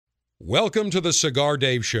Welcome to the Cigar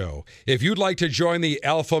Dave Show. If you'd like to join the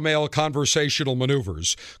Alpha Male Conversational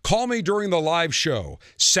Maneuvers, call me during the live show,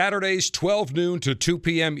 Saturdays 12 noon to 2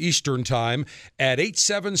 p.m. Eastern Time at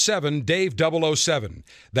 877-DAVE-007.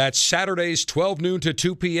 That's Saturdays 12 noon to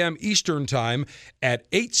 2 p.m. Eastern Time at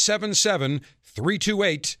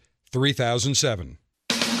 877-328-3007.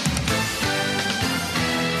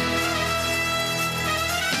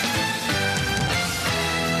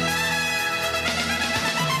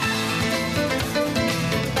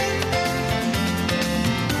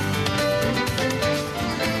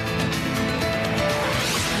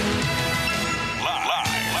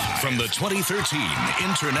 From the 2013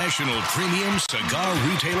 International Premium Cigar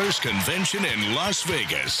Retailers Convention in Las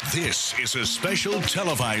Vegas, this is a special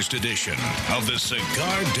televised edition of the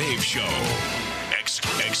Cigar Dave Show.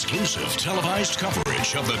 Exclusive televised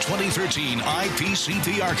coverage of the 2013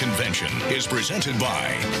 IPCPR Convention is presented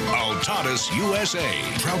by Altadas USA,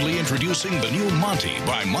 proudly introducing the new Monty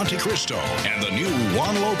by Monte Cristo and the new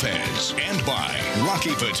Juan Lopez, and by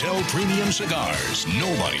Rocky Patel Premium Cigars.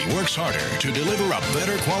 Nobody works harder to deliver a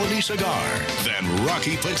better quality cigar than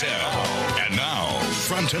Rocky Patel. And now,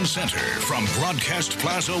 front and center from Broadcast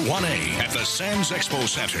Plaza 1A at the Sands Expo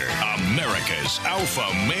Center, America's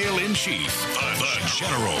Alpha Male-in-Chief, the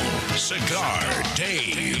General Cigar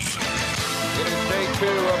Dave. It is day 2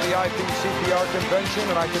 of the IPCPR convention,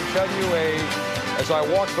 and I can tell you, as I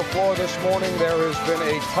walked the floor this morning, there has been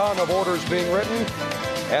a ton of orders being written,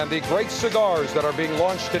 and the great cigars that are being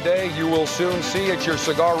launched today, you will soon see at your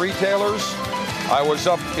cigar retailers. I was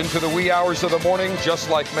up into the wee hours of the morning, just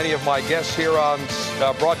like many of my guests here on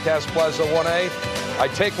Broadcast Plaza 1A. I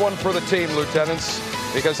take one for the team, lieutenants,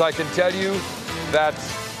 because I can tell you that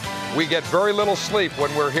we get very little sleep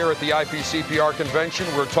when we're here at the IPCPR convention.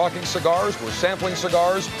 We're talking cigars, we're sampling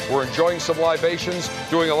cigars, we're enjoying some libations,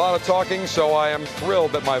 doing a lot of talking, so I am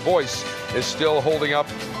thrilled that my voice is still holding up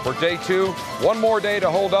for day 2. One more day to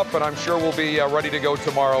hold up, and I'm sure we'll be ready to go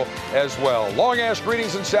tomorrow as well. Long Ash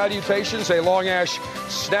greetings and salutations. A Long Ash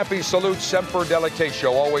snappy salute, semper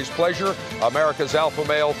delectatio. Always pleasure. America's Alpha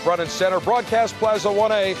Male, front and center. Broadcast Plaza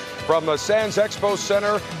 1A from the Sands Expo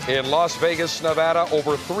Center in Las Vegas, Nevada.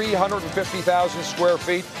 Over 350,000 square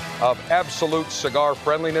feet of absolute cigar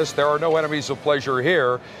friendliness. There are no enemies of pleasure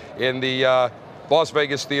here in the Las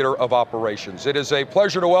Vegas Theater of Operations. It is a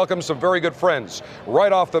pleasure to welcome some very good friends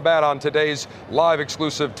right off the bat on today's live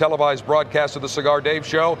exclusive televised broadcast of the Cigar Dave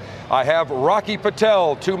Show. I have Rocky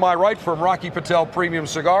Patel to my right from Rocky Patel Premium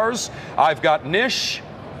Cigars. I've got Nish.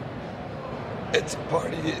 It's a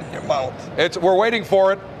party in your mouth. We're waiting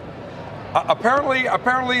for it. Apparently,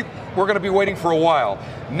 we're going to be waiting for a while.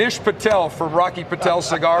 Nish Patel from Rocky Patel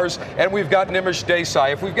Cigars, and we've got Nimish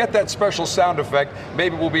Desai. If we get that special sound effect,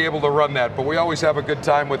 maybe we'll be able to run that, but we always have a good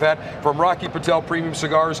time with that. From Rocky Patel Premium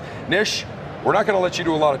Cigars, Nish, we're not going to let you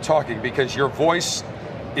do a lot of talking because your voice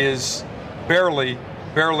is barely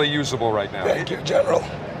usable right now. Thank you, General.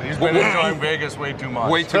 He's been enjoying Vegas way too much.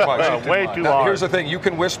 Way too much. Way too now, hard. here's the thing. You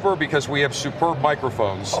can whisper because we have superb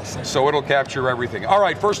microphones, so it'll capture everything. All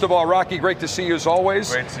right, first of all, Rocky, great to see you as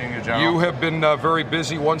always. Great seeing you, General. You have been very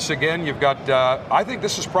busy once again. You've got, I think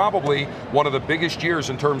this is probably one of the biggest years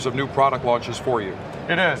in terms of new product launches for you.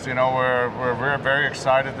 It is. You know, we're very, very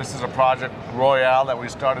excited. This is a Project Royale that we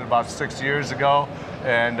started about 6 years ago.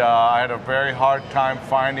 And I had a very hard time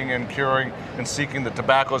finding and curing and seeking the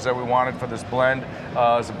tobaccos that we wanted for this blend.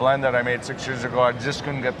 It's a blend that I made 6 years ago. I just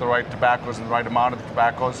couldn't get the right tobaccos and the right amount of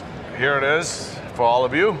tobaccos. Here it is for all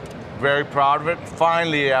of you. Very proud of it.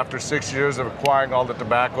 Finally, after 6 years of acquiring all the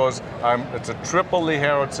tobaccos, it's a triple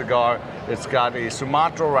Ligero cigar. It's got a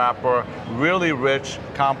Sumatra wrapper, really rich,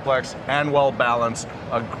 complex, and well-balanced.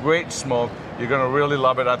 A great smoke. You're going to really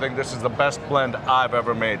love it. I think this is the best blend I've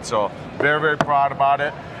ever made. So very, very proud about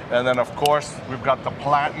it. And then, of course, we've got the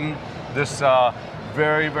Plantain, this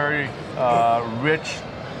very, very rich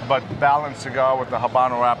but balanced cigar with the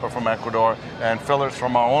Habano wrapper from Ecuador and fillers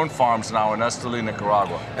from our own farms now in Esteli,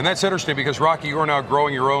 Nicaragua. And that's interesting because, Rocky, you are now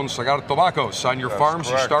growing your own cigar tobaccos on your farms.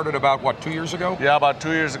 Correct. You started about, what, 2 years ago? Yeah, about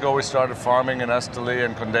 2 years ago we started farming in Esteli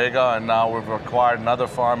and Condega, and now we've acquired another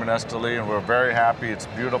farm in Esteli, and we're very happy. It's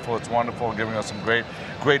beautiful, it's wonderful, giving us some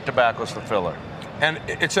great tobaccos for filler. And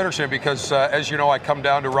it's interesting because, as you know, I come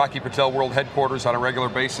down to Rocky Patel World Headquarters on a regular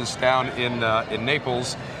basis down in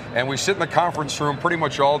Naples, and we sit in the conference room pretty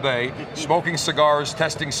much all day, smoking cigars,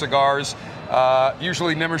 testing cigars.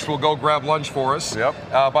 Usually Nimish will go grab lunch for us. Yep.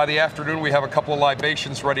 By the afternoon, we have a couple of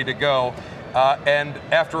libations ready to go. And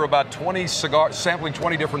after about 20 cigars, sampling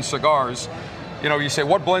 20 different cigars, you say,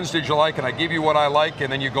 what blends did you like? And I give you what I like,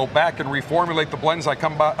 and then you go back and reformulate the blends. I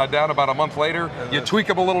come down about a month later, you tweak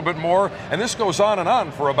them a little bit more, and this goes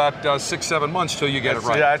on for about 6-7 months till you get it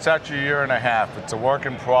right. Yeah, it's actually a year and a half. It's a work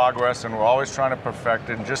in progress, and we're always trying to perfect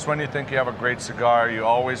it. And just when you think you have a great cigar, you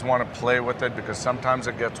always want to play with it, because sometimes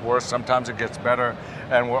it gets worse, sometimes it gets better,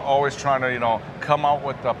 and we're always trying to, come out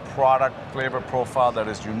with a product flavor profile that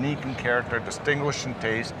is unique in character, distinguished in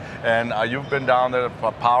taste. And you've been down there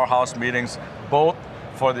for Powerhouse meetings, both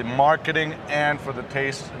for the marketing and for the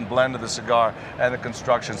taste and blend of the cigar and the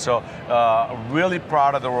construction. So really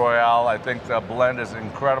proud of the Royale. I think the blend is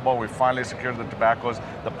incredible. We finally secured the tobaccos.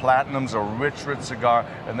 The Platinum's a rich cigar.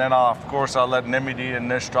 And then of course I'll let Nimidi and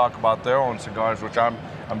Nish talk about their own cigars, which I'm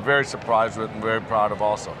very surprised with and very proud of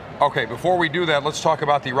also. Okay, before we do that, let's talk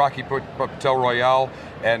about the Rocky Patel Royale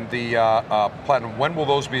and the Platinum. When will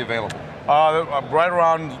those be available? Right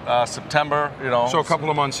around September, So a couple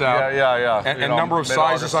of months out. Yeah. And number of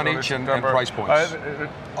sizes on each and price points.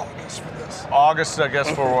 August for this. August, I guess,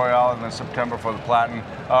 for Royale, and then September for the Platinum.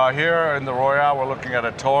 Here in the Royale, we're looking at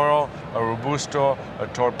a Toro, a Robusto, a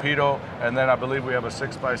Torpedo, and then I believe we have a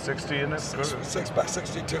 6x60 in it.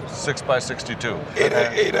 6x62. 6x62.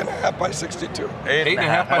 8.5 by 62.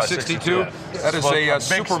 8.5 by 62. Yeah. That is a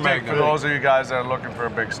super magnet. For those of you guys that are looking for a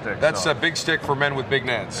big stick. That's a big stick for men with big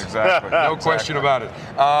nads. Exactly. No question about it.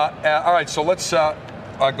 All right, so let's go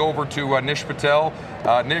over to Nish Patel.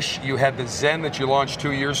 Nish, you had the Zen that you launched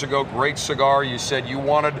 2 years ago. Great cigar. You said you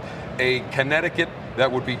wanted a Connecticut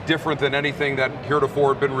that would be different than anything that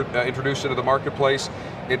heretofore had been introduced into the marketplace.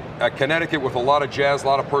 Connecticut with a lot of jazz, a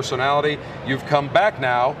lot of personality. You've come back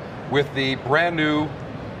now with the brand new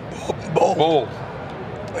Bold.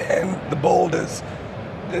 And the Bold it's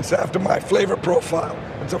after my flavor profile.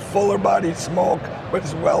 It's a fuller bodied smoke, but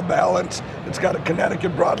it's well balanced. It's got a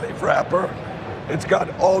Connecticut broadleaf wrapper. It's got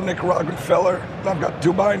all Nicaraguan filler. And I've got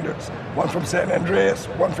 2 binders, one from San Andreas,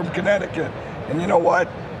 one from Connecticut. And you know what?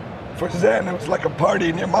 For Zen, it was like a party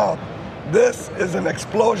in your mouth. This is an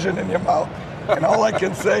explosion in your mouth. And all I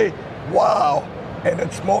can say, wow. And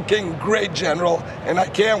it's smoking great, General. And I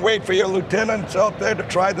can't wait for your lieutenants out there to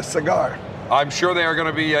try the cigar. I'm sure they are going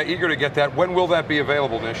to be eager to get that. When will that be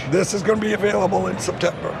available, Nish? This is going to be available in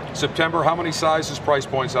September. September. How many sizes, price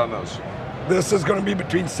points on those? This is going to be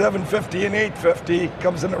between $750 and $850.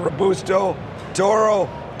 Comes in a Robusto, Toro,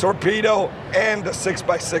 Torpedo, and a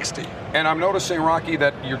 6x60. And I'm noticing, Rocky,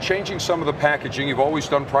 that you're changing some of the packaging. You've always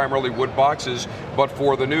done primarily wood boxes, but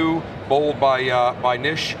for the new Bold by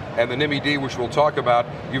Nish and the Nimidi, which we'll talk about,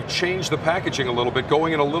 you've changed the packaging a little bit,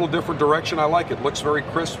 going in a little different direction. I like it. Looks very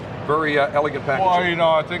crisp, very elegant packaging. Well,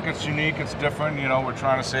 I think it's unique, it's different. We're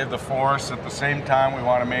trying to save the forest. At the same time, we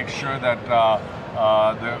want to make sure that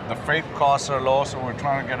the freight costs are low, so we're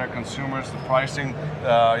trying to get our consumers the pricing.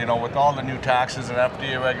 With all the new taxes and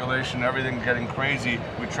FDA regulation, everything getting crazy,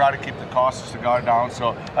 we try to keep the cost of cigar down.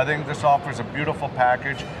 So I think this offers a beautiful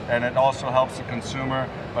package, and it also helps the consumer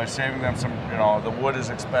by saving them some. The wood is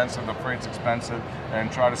expensive, the freight's expensive,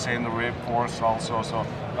 and try to save the rate force also. So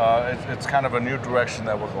it's kind of a new direction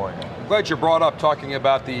that we're going in. I'm glad you brought up talking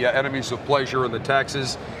about the enemies of pleasure and the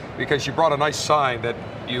taxes, because you brought a nice sign that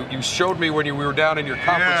you showed me when we were down in your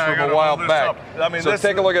conference room a while back. So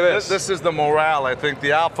take a look at this. This is the morale. I think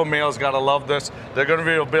the alpha males got to love this. They're going to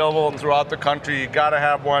be available throughout the country. You got to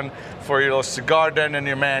have one for your cigar den in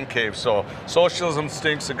your man cave. So socialism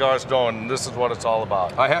stinks, cigars don't, and this is what it's all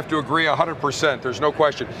about. I have to agree 100%. There's no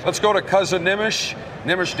question. Let's go to cousin Nimish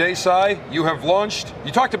Desai. You have launched.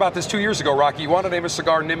 You talked about this 2 years ago, Rocky. You want to name a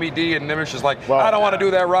cigar Nimidi, and Nimish is like, I don't want to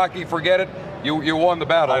do that, Rocky. Forget it. You won the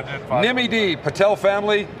battle. Nimidi, Patel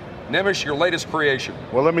family. Nimish, your latest creation.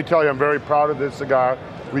 Well, let me tell you, I'm very proud of this cigar.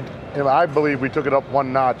 I believe we took it up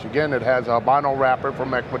one notch. Again, it has a Habano wrapper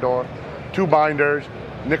from Ecuador, 2 binders,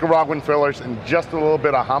 Nicaraguan fillers, and just a little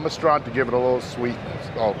bit of Jamastran to give it a little sweetness.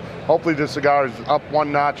 So hopefully this cigar is up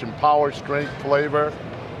one notch in power, strength, flavor.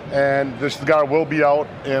 And this cigar will be out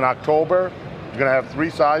in October. You're going to have 3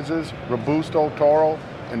 sizes, Robusto, Toro,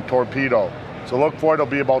 and Torpedo. So look for it. It'll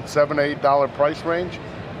be about $7 to $8 price range,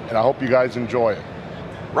 and I hope you guys enjoy it.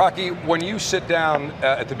 Rocky, when you sit down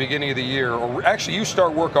at the beginning of the year, or actually you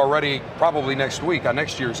start work already probably next week on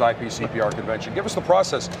next year's IPCPR convention, give us the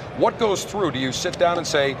process. What goes through? Do you sit down and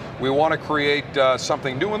say, we want to create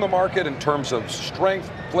something new in the market in terms of strength,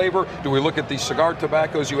 flavor? Do we look at the cigar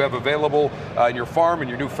tobaccos you have available in your farm, in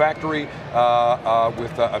your new factory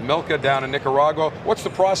with Milka down in Nicaragua? What's the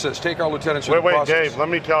process? Take our lieutenants through the process. Wait, Dave, let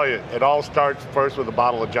me tell you, it all starts first with a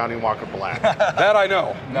bottle of Johnny Walker Black. That I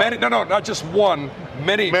know. No, not just one.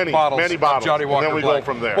 Many bottles of Johnny Walker and then we Black. go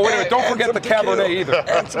from there. But wait a minute, don't forget the tequila. Cabernet either.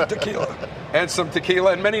 And some tequila. and some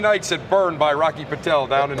tequila, and many nights at Burn by Rocky Patel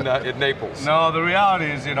down in Naples. No, the reality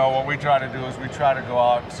is, what we try to do is we try to go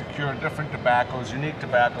out and secure different tobaccos, unique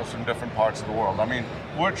tobaccos from different parts of the world. I mean,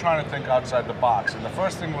 we're trying to think outside the box, and the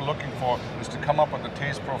first thing we're looking for is to come up with a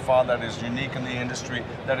taste profile that is unique in the industry,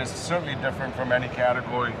 that is certainly different from any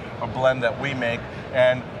category or blend that we make.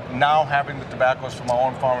 And now having the tobaccos from our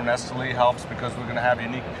own farm in Esteli helps, because we're going to have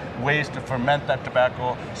unique ways to ferment that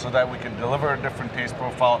tobacco so that we can deliver a different taste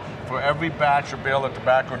profile. For every batch or bale of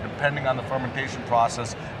tobacco, depending on the fermentation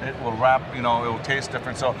process, it will it will taste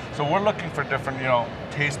different. So we're looking for different,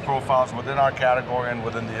 taste profiles within our category and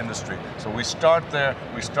within the industry. So we start there,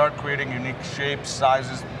 we start creating unique shapes,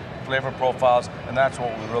 sizes, flavor profiles, and that's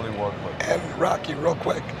what we really work with. And Rocky, real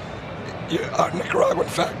quick, our Nicaraguan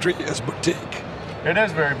factory is boutique. It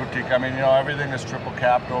is very boutique. I mean, everything is triple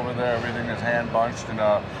capped over there. Everything is hand bunched, and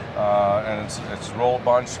it's roll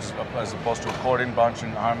bunched as opposed to accordion bunch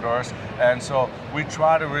in Honduras. And so we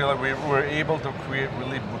try to we're able to create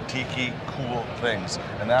really boutique-y, cool things,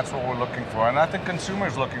 and that's what we're looking for. And I think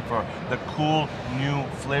consumers looking for the cool new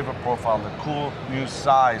flavor profile, the cool new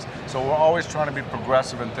size. So we're always trying to be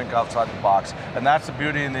progressive and think outside the box. And that's the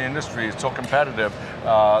beauty in the industry. It's so competitive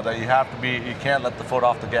that you can't let the foot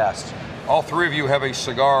off the gas. All three of you have a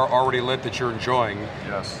cigar already lit that you're enjoying.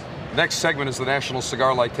 Yes. Next segment is the National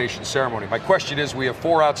Cigar Lightation Ceremony. My question is, we have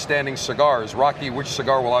 4 outstanding cigars. Rocky, which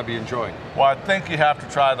cigar will I be enjoying? Well, I think you have to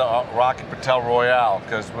try the Rocky Patel Royale,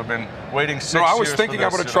 because we've been waiting 6 years. No, I was thinking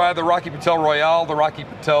I'm going to try the Rocky Patel Royale, the Rocky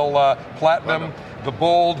Patel Platinum, the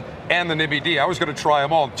Bold, and the Nibby D. I was going to try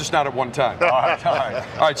them all, just not at one time. All right.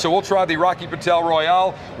 All right, so we'll try the Rocky Patel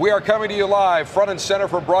Royale. We are coming to you live, front and center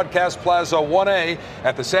from Broadcast Plaza 1A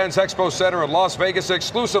at the Sands Expo Center in Las Vegas.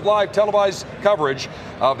 Exclusive live televised coverage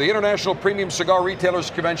of the International Premium Cigar Retailers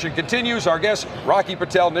Convention continues. Our guest, Rocky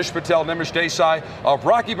Patel, Nish Patel, Nimish Desai of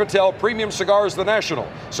Rocky Patel Premium Cigars. The National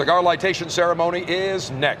Cigar Lightation Ceremony is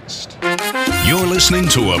next. You're listening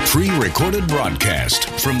to a pre-recorded broadcast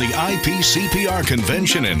from the IPCPR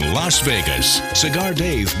Convention in Las Vegas. Cigar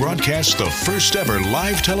Dave broadcasts the first ever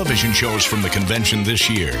live television shows from the convention this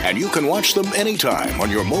year, and you can watch them anytime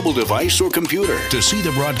on your mobile device or computer. To see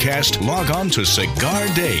the broadcast, log on to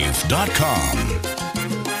cigardave.com.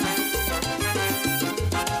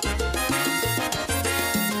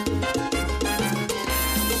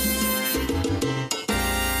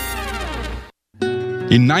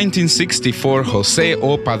 In 1964, Jose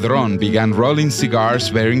O. Padron began rolling cigars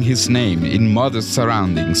bearing his name in modest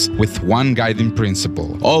surroundings with one guiding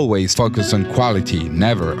principle: always focus on quality,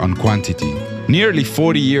 never on quantity. Nearly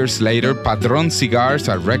 40 years later, Padron cigars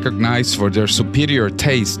are recognized for their superior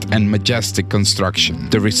taste and majestic construction,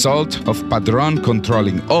 the result of Padron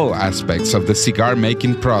controlling all aspects of the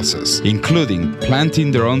cigar-making process, including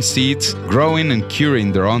planting their own seeds, growing and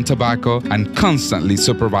curing their own tobacco, and constantly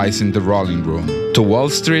supervising the rolling room. To Wall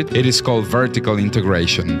Street, it is called vertical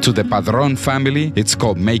integration. To the Padron family, it's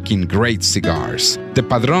called making great cigars. The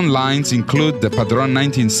Padron lines include the Padron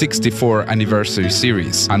 1964 Anniversary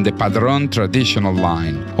Series and the Padron Traditional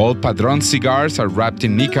line. All Padron cigars are wrapped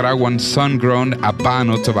in Nicaraguan sun-grown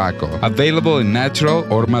Habano tobacco, available in natural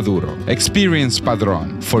or Maduro. Experience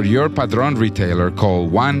Padron. For your Padron retailer, call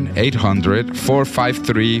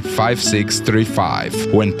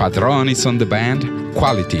 1-800-453-5635. When Padron is on the band,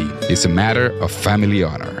 quality is a matter of family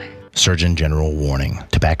honor. Surgeon General warning: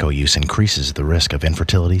 tobacco use increases the risk of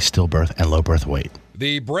infertility, stillbirth, and low birth weight.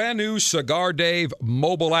 The brand new Cigar Dave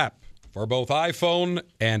mobile app for both iPhone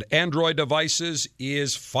and Android devices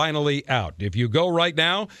is finally out. If you go right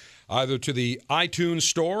now, either to the iTunes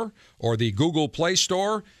Store or the Google Play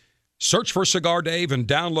Store, search for Cigar Dave and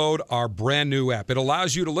download our brand new app. It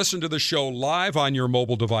allows you to listen to the show live on your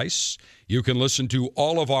mobile device. You can listen to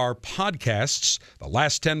all of our podcasts. The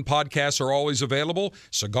last 10 podcasts are always available.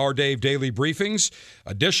 Cigar Dave Daily Briefings.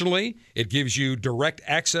 Additionally, it gives you direct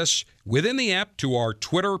access within the app to our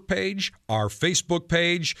Twitter page, our Facebook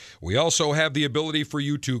page. We also have the ability for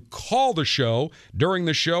you to call the show during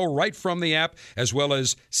the show right from the app, as well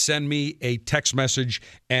as send me a text message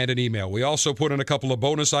and an email. We also put in a couple of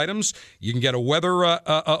bonus items. You can get a weather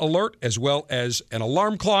alert as well as an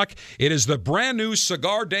alarm clock. It is the brand new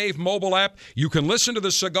Cigar Dave mobile app. You can listen to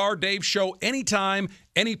the Cigar Dave show anytime,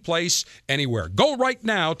 any place, anywhere. Go right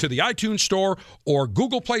now to the iTunes Store or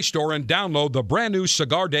Google Play Store and download the brand new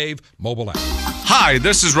Cigar Dave mobile app. Hi,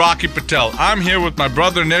 this is Rocky Patel. I'm here with my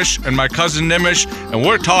brother Nish and my cousin Nimish, and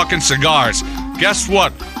we're talking cigars. Guess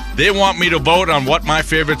what? They want me to vote on what my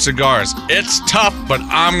favorite cigar is. It's tough, but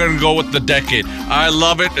I'm going to go with the Decade. I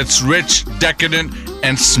love it. It's rich, decadent,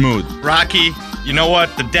 and smooth. Rocky, you know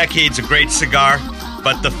what? The Decade's a great cigar.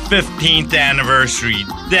 But the 15th anniversary,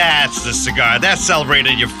 that's the cigar. That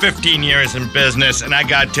celebrated your 15 years in business, and I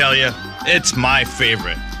gotta tell you, it's my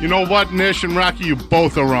favorite. You know what, Nish and Rocky, you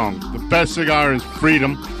both are wrong. The best cigar is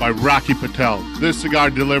Freedom by Rocky Patel. This cigar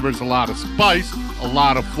delivers a lot of spice, a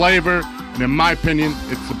lot of flavor, and in my opinion,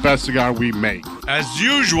 it's the best cigar we make. As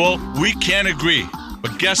usual, we can't agree.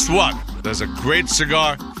 But guess what? There's a great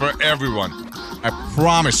cigar for everyone. I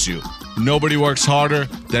promise you, nobody works harder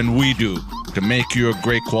than we do to make you a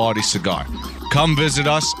great quality cigar. Come visit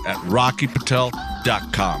us at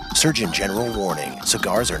RockyPatel.com. Surgeon General warning: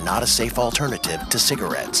 cigars are not a safe alternative to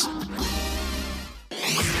cigarettes.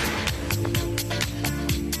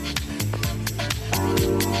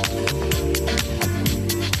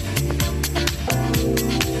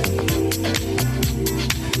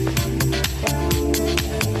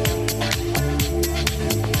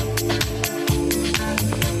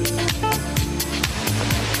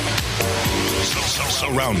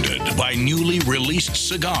 Surrounded by newly released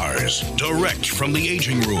cigars, direct from the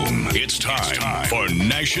aging room. It's time for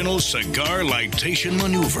National Cigar Lightation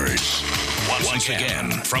Maneuvers. Once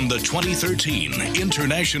again, from the 2013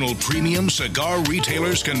 International Premium Cigar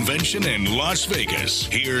Retailers Convention in Las Vegas,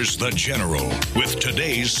 here's the General with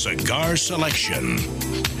today's cigar selection.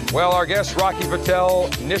 Well, our guests, Rocky Patel,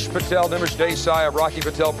 Nish Patel, Nimish Desai of Rocky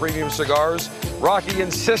Patel Premium Cigars. Rocky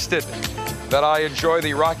insisted that I enjoy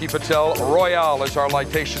the Rocky Patel Royale as our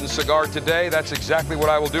lightation cigar today. That's exactly what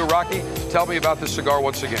I will do. Rocky, tell me about this cigar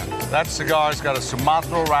once again. That cigar's got a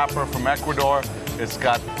Sumatra wrapper from Ecuador. It's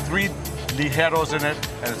got 3 ligeros in it,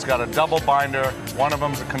 and it's got a double binder. One of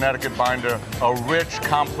them's a Connecticut binder. A rich,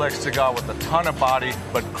 complex cigar with a ton of body,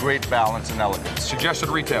 but great balance and elegance. Suggested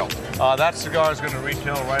retail. That cigar is going to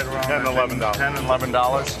retail right around $10 and $11. $10 and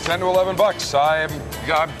 $11. 10 to 11 bucks. I'm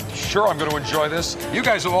sure I'm going to enjoy this. You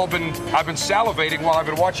guys have all been, I've been salivating while I've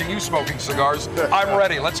been watching you smoking cigars. I'm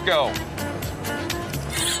ready. Let's go.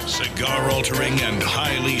 Cigar-altering and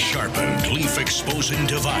highly sharpened leaf-exposing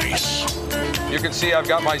device. You can see I've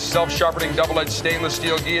got my self-sharpening double-edged stainless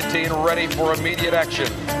steel guillotine ready for immediate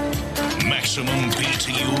action. Maximum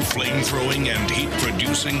BTU flame-throwing and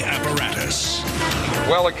heat-producing apparatus.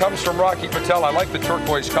 Well, it comes from Rocky Patel. I like the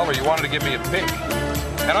turquoise color. You wanted to give me a pink.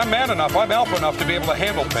 And I'm man enough, I'm alpha enough to be able to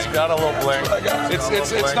handle pink. It's got a little bling.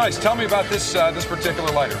 It's nice. Tell me about this this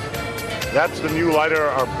particular lighter. That's the new lighter,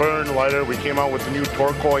 our burn lighter. We came out with the new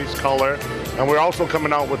turquoise color, and we're also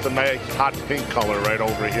coming out with the nice hot pink color right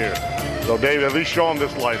over here. So Dave, at least show them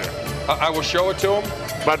this lighter. I will show it to him.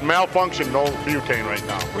 But malfunction, no butane right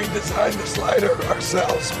now. We designed this lighter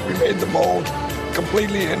ourselves. We made the mold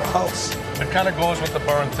completely in-house. It kind of goes with the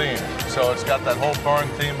burn theme. So it's got that whole burn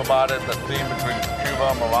theme about it, the theme between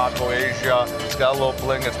Cuba, Morocco, Asia. It's got a little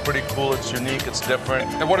bling. It's pretty cool. It's unique. It's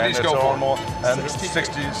different. And what do these go for? And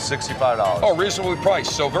 $65. Oh, reasonably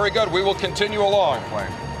priced. So very good. We will continue along.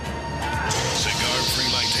 Cigar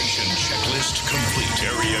pre-lightation checklist complete.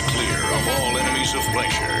 Area clear of all enemies of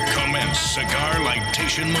pleasure. Commence cigar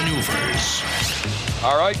lightation maneuvers.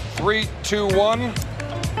 All right, 3, 2, 1.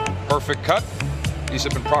 Perfect cut. These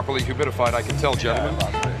have been properly humidified, I can tell, gentlemen.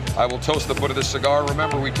 I will toast the foot of this cigar.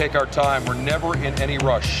 Remember, we take our time. We're never in any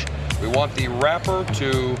rush. We want the wrapper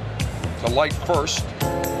to light first,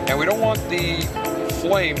 and we don't want the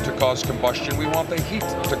flame to cause combustion. We want the heat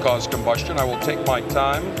to cause combustion. I will take my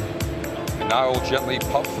time, and now I will gently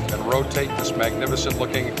puff and rotate this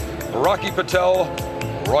magnificent-looking Rocky Patel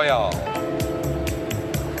Royale.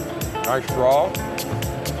 Nice draw.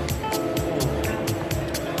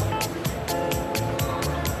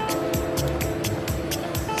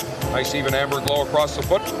 Nice even amber glow across the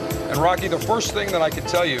foot. And Rocky, the first thing that I can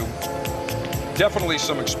tell you, definitely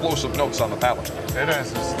some explosive notes on the palate. It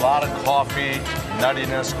is. There's a lot of coffee,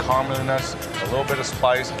 nuttiness, carameliness, a little bit of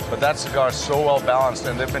spice, but that cigar is so well balanced,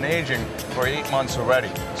 and they've been aging for 8 months already.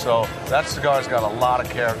 So that cigar's got a lot of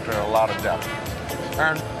character and a lot of depth.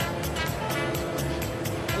 And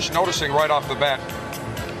just noticing right off the bat,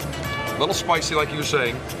 a little spicy like you were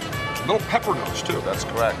saying, a little pepper notes too. That's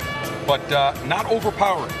correct. But not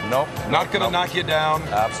overpowering. Nope. Not going to knock you down.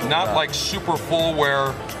 Absolutely not like super full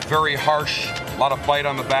where very harsh, a lot of bite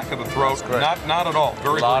on the back of the throat. Not at all.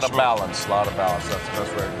 Very, a lot very of balance. A lot of balance. That's the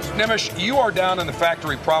best way to describe it. Nimish, you are down in the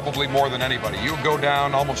factory probably more than anybody. You go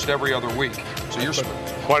down almost every other week. So you're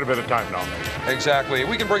quite a bit of time now. Exactly.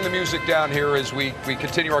 We can bring the music down here as we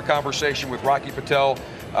continue our conversation with Rocky Patel,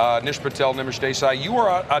 Nish Patel, Nimish Desai. You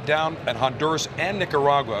are down at Honduras and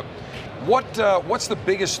Nicaragua. What's the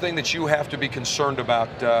biggest thing that you have to be concerned about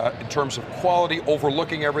in terms of quality,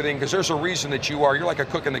 overlooking everything? Because there's a reason that you're like a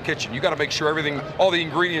cook in the kitchen. You got to make sure all the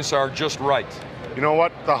ingredients are just right. You know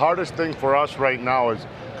what? The hardest thing for us right now is,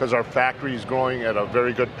 because our factory is growing at a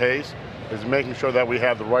very good pace, is making sure that we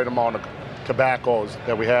have the right amount of tobaccos,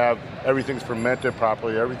 that we have everything's fermented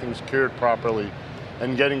properly, everything's cured properly,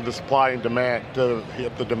 and getting the supply and demand to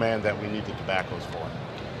hit the demand that we need the tobaccos for.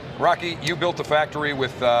 Rocky, you built the factory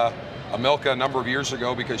with Amilca a number of years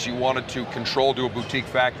ago because you wanted to do a boutique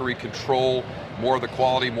factory, control more of the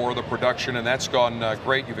quality, more of the production, and that's gone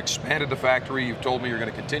great. You've expanded the factory. You've told me you're going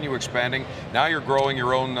to continue expanding. Now you're growing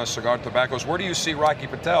your own cigar tobaccos. Where do you see Rocky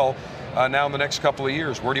Patel now in the next couple of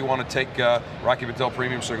years? Where do you want to take Rocky Patel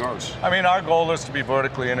Premium Cigars? I mean, our goal is to be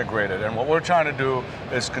vertically integrated, and what we're trying to do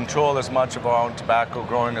is control as much of our own tobacco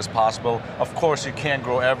growing as possible. Of course, you can't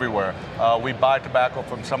grow everywhere. We buy tobacco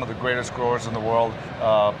from some of the greatest growers in the world,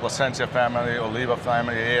 Plasencia family, Oliva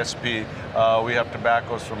family, ASP. We have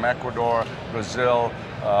tobaccos from Ecuador, Brazil,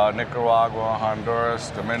 Nicaragua,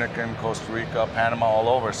 Honduras, Dominican, Costa Rica, Panama, all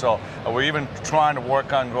over. So we're even trying to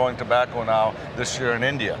work on growing tobacco now this year in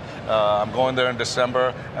India. I'm going there in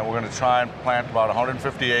December, and we're going to try and plant about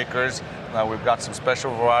 150 acres. We've got some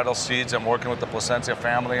special varietal seeds. I'm working with the Plasencia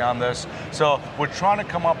family on this. So we're trying to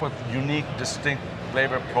come up with unique, distinct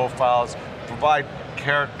flavor profiles, provide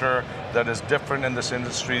character that is different in this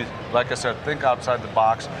industry. Like I said, think outside the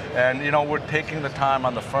box. And you know, we're taking the time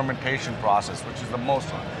on the fermentation process, which is the most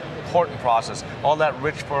important process. All that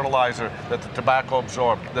rich fertilizer that the tobacco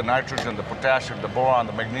absorbs, the nitrogen, the potassium, the boron,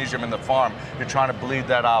 the magnesium in the farm, you're trying to bleed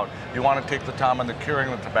that out. You want to take the time on the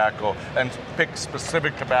curing of the tobacco and pick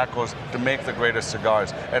specific tobaccos to make the greatest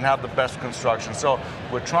cigars and have the best construction. So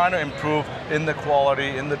we're trying to improve in the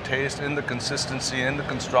quality, in the taste, in the consistency, in the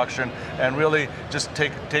construction, and really just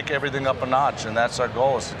take everything up a notch. And that's our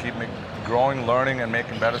goal, is to keep growing, learning, and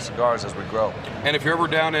making better cigars as we grow. And if you're ever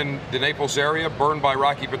down in the Naples area, Burned by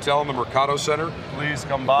Rocky Patel in the Mercado Center, please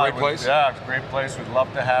come by. Great place? Yeah, it's a great place. We'd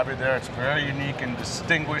love to have you there. It's very unique and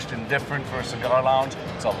distinguished and different for a cigar lounge.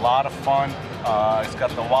 It's a lot of fun. It's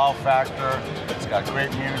got the wow factor. It's got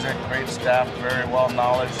great music, great staff, very well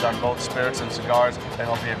knowledge on both spirits and cigars, and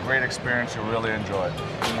it'll be a great experience you'll really enjoy.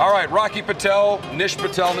 All right, Rocky Patel, Nish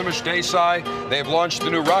Patel, Nimish Desai. They've launched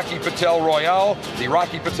the new Rocky Patel Royale, the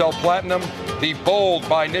Rocky Patel Platinum, the Bold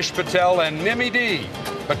by Nish Patel and Nimi D.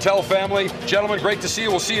 Patel family. Gentlemen, great to see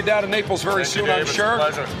you. We'll see you down in Naples very soon, I'm sure.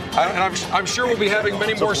 I'm sure we'll be having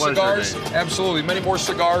many more cigars. Absolutely, many more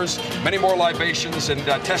cigars, many more libations, and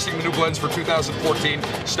testing the new blends for 2014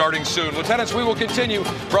 starting soon. Lieutenants, we will continue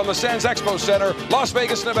from the Sands Expo Center, Las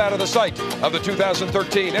Vegas, Nevada, the site of the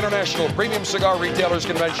 2013 International Premium Cigar Retailers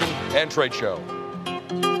Convention and Trade Show.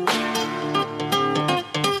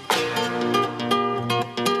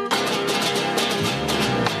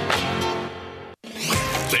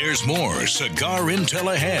 There's more cigar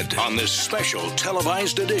intel ahead on this special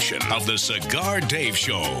televised edition of the Cigar Dave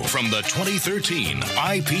Show from the 2013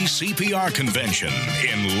 IPCPR Convention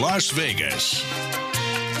in Las Vegas.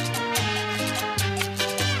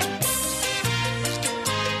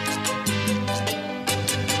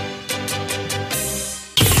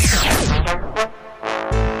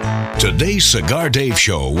 Today's Cigar Dave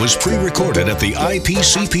Show was pre-recorded at the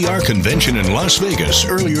IPCPR Convention in Las Vegas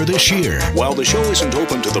earlier this year. While the show isn't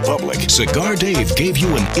open to the public, Cigar Dave gave you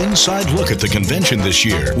an inside look at the convention this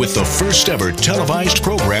year with the first ever televised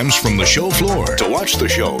programs from the show floor. To watch the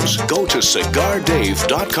shows, go to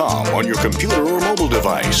cigardave.com on your computer or mobile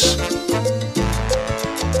device.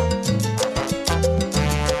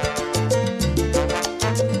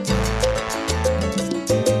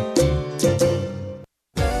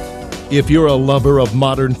 If you're a lover of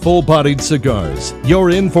modern full-bodied cigars, you're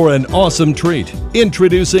in for an awesome treat.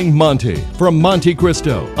 Introducing Monte from Monte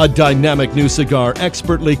Cristo, a dynamic new cigar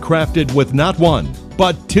expertly crafted with not one,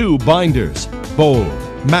 but two binders. Bold,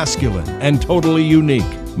 masculine, and totally unique.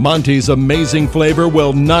 Monte's amazing flavor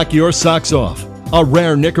will knock your socks off. A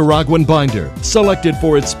rare Nicaraguan binder, selected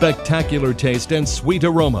for its spectacular taste and sweet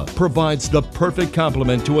aroma, provides the perfect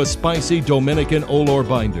complement to a spicy Dominican Olor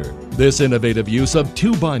binder. This innovative use of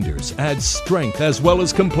two binders adds strength as well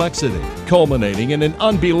as complexity, culminating in an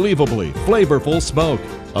unbelievably flavorful smoke.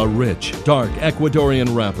 A rich, dark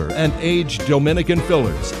Ecuadorian wrapper and aged Dominican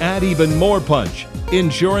fillers add even more punch,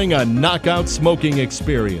 ensuring a knockout smoking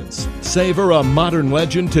experience. Savor a modern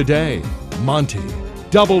legend today. Monte,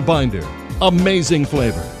 double binder. Amazing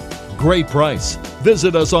flavor. Great price.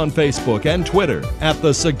 Visit us on Facebook and Twitter at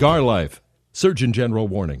The Cigar Life. Surgeon General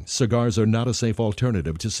warning, cigars are not a safe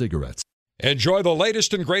alternative to cigarettes. Enjoy the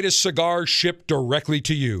latest and greatest cigars shipped directly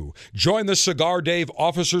to you. Join the Cigar Dave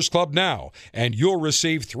Officers Club now, and you'll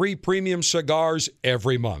receive 3 premium cigars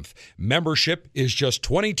every month. Membership is just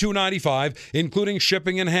 $22.95, including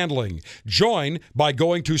shipping and handling. Join by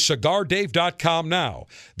going to CigarDave.com now.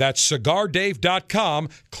 That's CigarDave.com.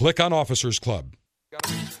 Click on Officers Club.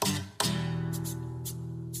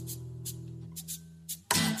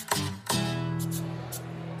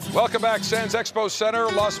 Welcome back, Sands Expo Center,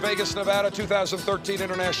 Las Vegas, Nevada, 2013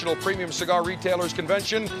 International Premium Cigar Retailers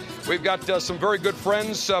Convention. We've got some very good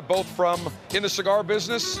friends, both from in the cigar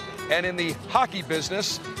business and in the hockey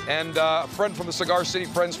business, and a friend from the Cigar City,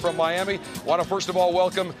 friends from Miami. Want to first of all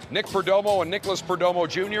welcome Nick Perdomo and Nicholas Perdomo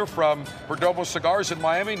Jr. from Perdomo Cigars in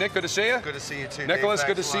Miami. Nick, good to see you. Good to see you too, Nicholas, Dave.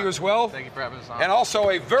 good to see you as well. Thank you for having us on. And also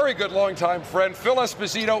a very good longtime friend, Phil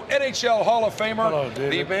Esposito, NHL Hall of Famer. Hello,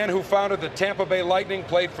 David. The man who founded the Tampa Bay Lightning,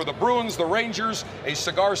 played for the Bruins, the Rangers, a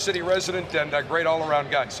Cigar City resident, and a great all-around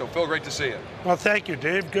guy. So, Phil, great to see you. Well, thank you,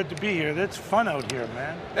 Dave. Good to be here. It's fun out here,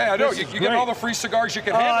 man. Yeah, I know. This You get all the free cigars you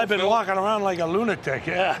can handle, I've been Phil. walking around like a lunatic,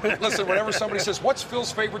 yeah. Listen, whenever somebody says, what's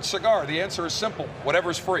Phil's favorite cigar? The answer is simple.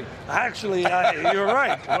 Whatever's free. Actually, you're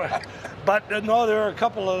right. But, no, there are a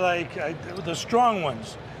couple of, the strong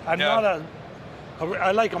ones.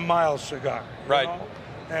 I like a mild cigar. Right. Know?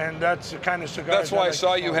 And that's the kind of cigar. That's why I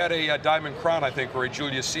saw you had a Diamond Crown, I think, or a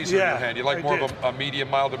Julius Caesar in your hand. You like more of a medium,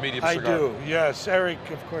 mild to medium cigar. I do, yes. Eric,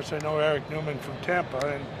 of course, I know Eric Newman from Tampa,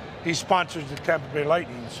 and he sponsors the Tampa Bay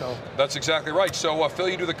Lightning, so. That's exactly right. So, Phil,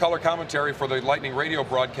 you do the color commentary for the Lightning radio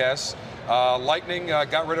broadcasts. Lightning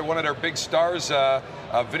got rid of one of their big stars,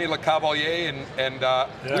 Vinny LeCavalier, and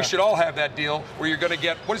we should all have that deal where you're going to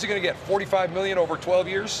get, what is he going to get, $45 million over 12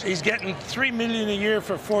 years? He's getting $3 million a year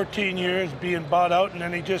for 14 years being bought out, and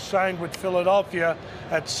then he just signed with Philadelphia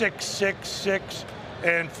at 6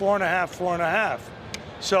 and 4.5.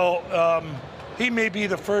 So he may be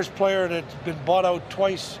the first player that's been bought out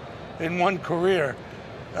twice in one career.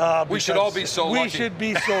 We should all be so lucky. We should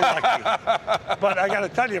be so lucky. But I got to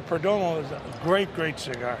tell you, Perdomo is a great, great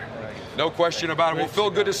cigar. No question about it. Well, Phil,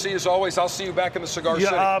 good to see you as always. I'll see you back in the Cigar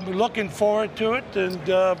City. I'm looking forward to it,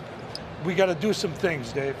 and we got to do some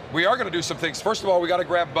things, Dave. We are going to do some things. First of all, we got to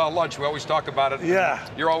grab lunch. We always talk about it. Yeah.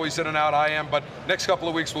 You're always in and out. I am. But next couple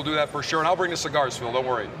of weeks, we'll do that for sure. And I'll bring the cigars, Phil. Don't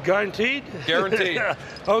worry. Guaranteed? Guaranteed.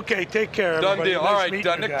 Okay, take care, Done everybody. deal. Nice All right,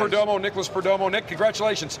 meeting you Nick guys. Perdomo, Nicholas Perdomo. Nick,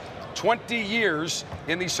 congratulations. 20 years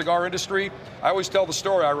in the cigar industry. I always tell the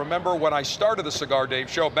story. I remember when I started the Cigar Dave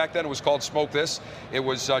show. Back then it was called Smoke This. It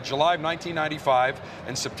was July of 1995.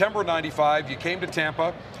 In September of 95, you came to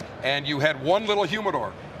Tampa and you had one little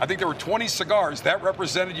humidor. I think there were 20 cigars. That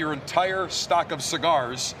represented your entire stock of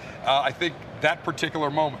cigars, I think, that particular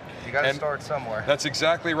moment. You got to start somewhere. That's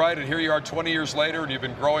exactly right. And here you are 20 years later, and you've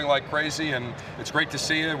been growing like crazy, and it's great to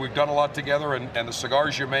see you. We've done a lot together, and the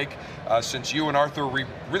cigars you make since you and Arthur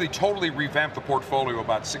really totally revamped the portfolio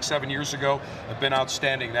about 6-7 years ago have been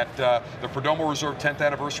outstanding. That the Perdomo Reserve 10th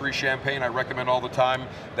Anniversary Champagne I recommend all the time.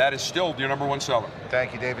 That is still your #1 seller.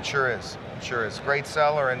 Thank you, David. Sure is. Sure is. Great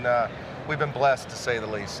seller, and we've been blessed, to say the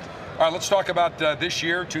least. All right, let's talk about this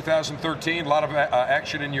year, 2013. A lot of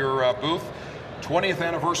action in your booth. 20th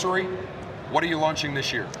anniversary. What are you launching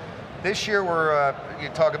this year? This year, you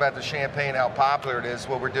talk about the champagne, how popular it is.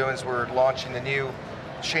 What we're doing is we're launching the new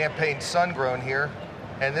Champagne Sun-Grown here.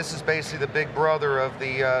 And this is basically the big brother of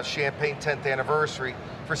the Champagne 10th Anniversary.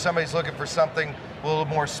 For somebody who's looking for something a little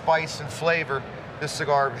more spice and flavor, this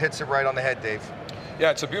cigar hits it right on the head, Dave. Yeah,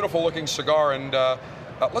 it's a beautiful looking cigar, and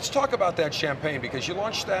let's talk about that champagne, because you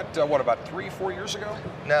launched that, about 3-4 years ago?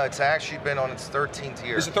 No, it's actually been on its 13th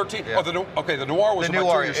year. Is it 13? Yeah. Oh, the Noir was the about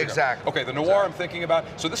Noir, 2 years ago. exactly. Okay, the Noir exactly. I'm thinking about.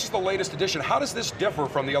 So this is the latest edition. How does this differ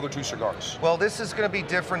from the other two cigars? Well, this is going to be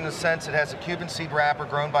different in the sense it has a Cuban seed wrapper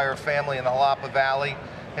grown by our family in the Jalapa Valley.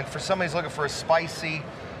 And for somebody who's looking for a spicy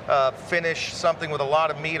finish, something with a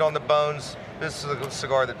lot of meat on the bones, this is a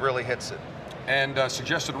cigar that really hits it. And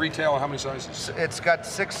suggested retail, how many sizes? It's got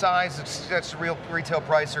 6 sizes. That's the real retail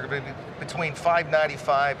price. They're going to be between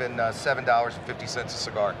 $5.95 and $7.50 a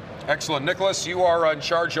cigar. Excellent. Nicholas, you are in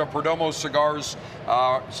charge of Perdomo Cigars,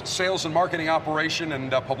 sales and marketing operation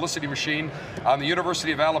and publicity machine on the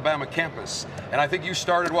University of Alabama campus. And I think you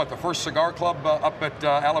started, the first cigar club up at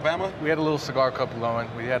Alabama? We had a little cigar club going.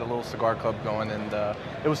 And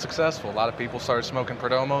it was successful. A lot of people started smoking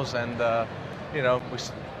Perdomos, and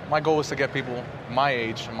my goal was to get people my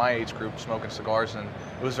age group smoking cigars, and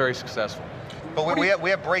it was very successful. But we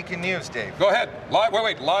have breaking news, Dave. Go ahead.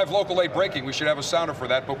 Live Local 8 breaking. We should have a sounder for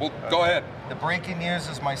that, but go ahead. The breaking news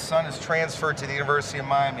is my son is transferred to the University of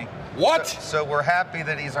Miami. What? So we're happy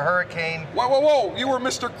that he's a Hurricane. Whoa. You were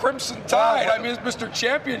Mr. Crimson Tide. I mean, Mr.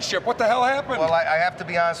 Championship. What the hell happened? Well, I have to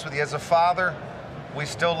be honest with you. As a father, we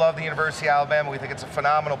still love the University of Alabama. We think it's a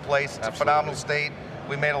phenomenal place. It's a phenomenal state.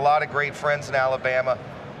 We made a lot of great friends in Alabama.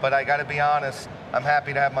 But I got to be honest, I'm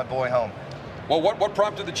happy to have my boy home. Well, what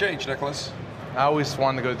prompted the change, Nicholas? I always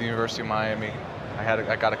wanted to go to the University of Miami.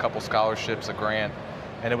 I got a couple scholarships, a grant,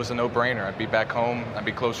 and it was a no-brainer. I'd be back home. I'd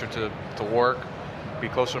be closer to work, be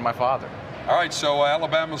closer to my father. All right, so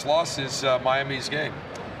Alabama's loss is Miami's game.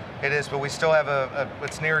 It is, but we still have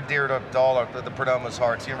it's near and dear to all of the Perdomo's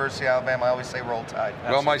hearts. University of Alabama, I always say roll tide.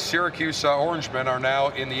 Well, my Syracuse Orangemen are now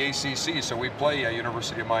in the ACC, so we play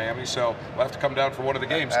University of Miami, so we'll have to come down for one of the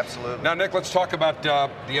games. Absolutely. Now, Nick, let's talk about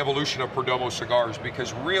the evolution of Perdomo Cigars,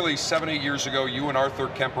 because really 7-8 years ago, you and Arthur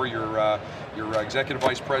Kemper, your executive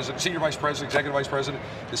vice president, senior vice president, executive vice president,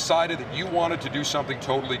 decided that you wanted to do something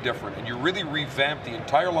totally different, and you really revamped the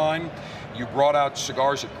entire line. You brought out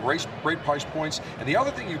cigars at great price points, and the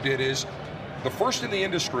other thing you did is the first in the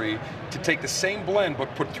industry to take the same blend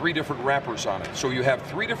but put 3 different wrappers on it. So you have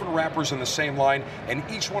 3 different wrappers in the same line, and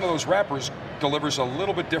each one of those wrappers delivers a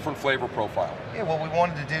little bit different flavor profile. Yeah, what we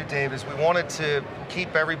wanted to do, Dave, is we wanted to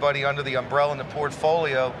keep everybody under the umbrella and the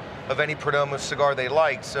portfolio of any Perdomo cigar they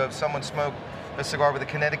liked. So if someone smoked a cigar with a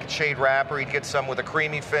Connecticut shade wrapper, he'd get some with a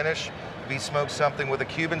creamy finish. If he smoked something with a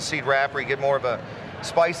Cuban seed wrapper, he'd get more of a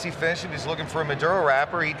spicy finish. If he's looking for a Maduro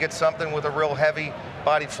wrapper, he'd get something with a real heavy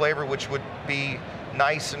bodied flavor, which would be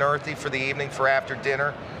nice and earthy for the evening, for after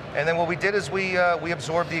dinner. And then what we did is we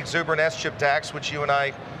absorbed the exuberant S-chip tax, which you and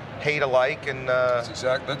I hate alike. And that's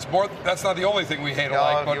not the only thing we hate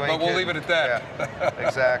alike, but we'll leave it at that. Yeah,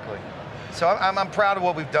 exactly. So I'm proud of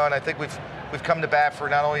what we've done. I think we've come to bat for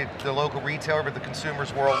not only the local retailer, but the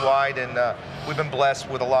consumers worldwide, and we've been blessed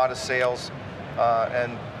with a lot of sales,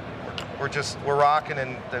 and we're rocking,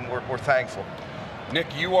 and we're thankful. Nick,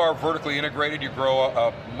 you are vertically integrated. You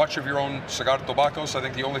grow much of your own Cigar de Tobacos. I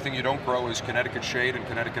think the only thing you don't grow is Connecticut Shade and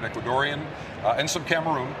Connecticut Ecuadorian, and some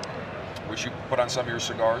Cameroon, which you put on some of your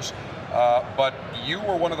cigars. But you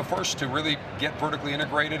were one of the first to really get vertically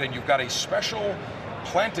integrated, and you've got a special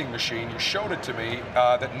planting machine, you showed it to me,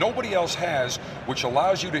 that nobody else has, which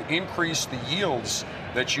allows you to increase the yields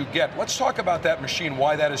that you get. Let's talk about that machine,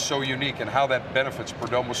 why that is so unique, and how that benefits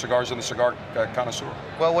Perdomo Cigars and the cigar connoisseur.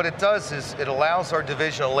 Well, what it does is it allows our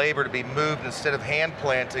division of labor to be moved. Instead of hand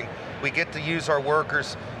planting, we get to use our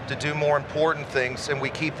workers to do more important things, and we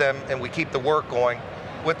keep the work going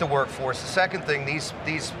with the workforce. The second thing,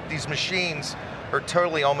 these machines are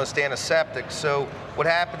totally almost antiseptic. So what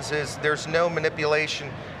happens is there's no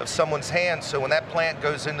manipulation of someone's hands. So when that plant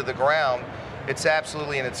goes into the ground, it's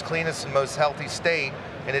absolutely in its cleanest and most healthy state,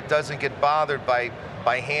 and it doesn't get bothered by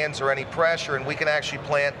hands or any pressure. And we can actually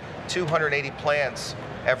plant 280 plants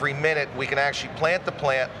every minute. We can actually plant the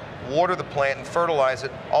plant, water the plant, and fertilize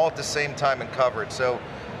it all at the same time and cover it. So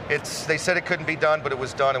they said it couldn't be done, but it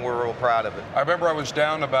was done, and we're real proud of it. I remember I was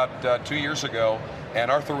down about 2 years ago,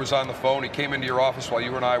 and Arthur was on the phone. He came into your office while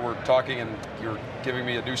you and I were talking, and you were giving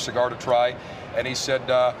me a new cigar to try. And he said,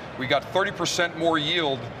 we got 30% more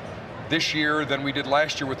yield this year than we did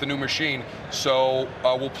last year with the new machine. So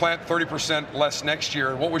we'll plant 30% less next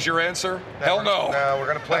year. And what was your answer? Hell no. No, we're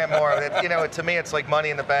going to plant more. To me, it's like money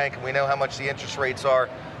in the bank, and we know how much the interest rates are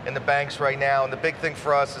in the banks right now. And the big thing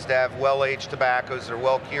for us is to have well-aged tobaccos that are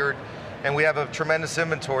well-cured. And we have a tremendous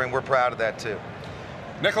inventory, and we're proud of that, too.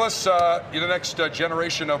 Nicholas, you're the next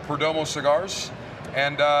generation of Perdomo cigars,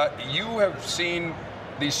 and you have seen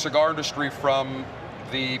the cigar industry from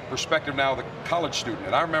the perspective now of the college student.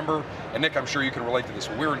 And I remember, and Nick, I'm sure you can relate to this,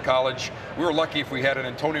 when we were in college, we were lucky if we had an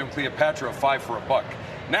Antonio and Cleopatra of 5 for $1.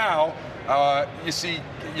 Now, you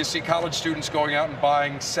see college students going out and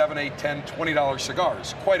buying $7, $8, $10, $20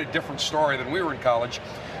 cigars. Quite a different story than we were in college.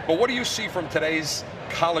 But what do you see from today's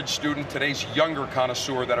college student, today's younger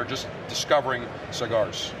connoisseur that are just discovering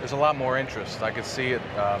cigars? There's a lot more interest. I could see it.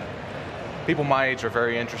 People my age are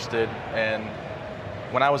very interested, and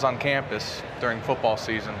when I was on campus during football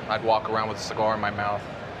season, I'd walk around with a cigar in my mouth,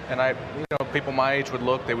 and people my age would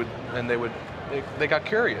look, they got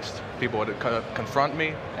curious. People would confront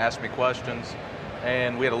me, ask me questions,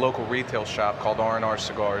 and we had a local retail shop called R&R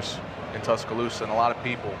Cigars in Tuscaloosa, and a lot of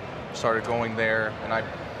people started going there, and I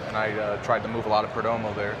tried to move a lot of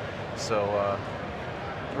Perdomo there. So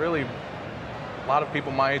really, a lot of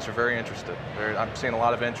people my age are very interested. I'm seeing a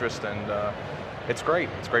lot of interest, and it's great.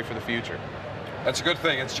 It's great for the future. That's a good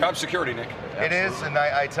thing. It's job security, Nick. It is, and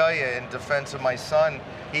I tell you, in defense of my son,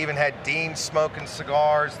 he even had Dean smoking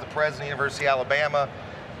cigars. The president of the University of Alabama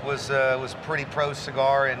was pretty pro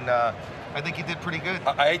cigar, and I think he did pretty good.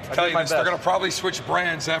 I hate to tell you this, they're going to probably switch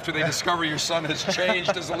brands after they discover your son has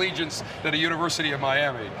changed his allegiance to the University of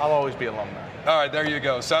Miami. I'll always be alumni. All right, there you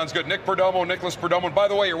go. Sounds good. Nicholas Perdomo. And by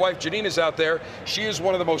the way, your wife Janine is out there. She is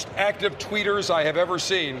one of the most active tweeters I have ever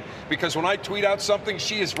seen, because when I tweet out something,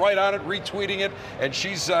 she is right on it, retweeting it, and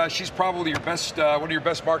she's probably your best one of your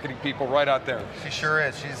best marketing people right out there. She sure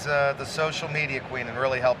is. She's the social media queen and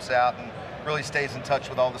really helps out and really stays in touch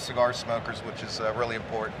with all the cigar smokers, which is really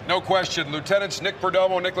important. No question. Lieutenants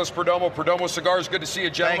Nicholas Perdomo, Perdomo Cigars. Good to see you,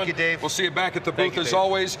 gentlemen. Thank you, Dave. We'll see you back at the booth as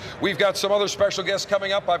always. We've got some other special guests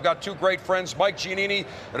coming up. I've got two great friends, Mike Giannini,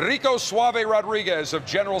 Rico Suave Rodriguez of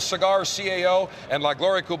General Cigar CAO and La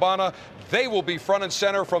Gloria Cubana. They will be front and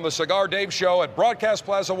center from the Cigar Dave Show at Broadcast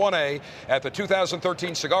Plaza 1A at the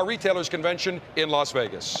 2013 Cigar Retailers Convention in Las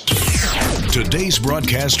Vegas. Today's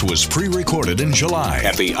broadcast was pre-recorded in July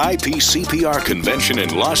at the IPCPR Convention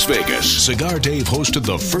in Las Vegas. Cigar Dave hosted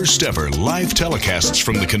the first ever live telecasts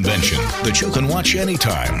from the convention that you can watch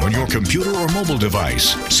anytime on your computer or mobile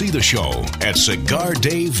device. See the show at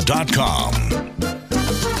cigardave.com.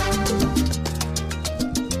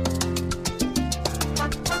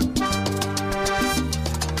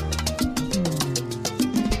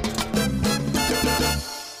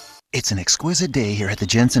 It's an exquisite day here at the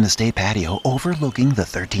Jensen Estate patio overlooking the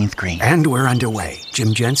 13th green. And we're underway.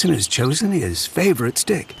 Jim Jensen has chosen his favorite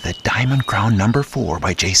stick. The Diamond Crown No. 4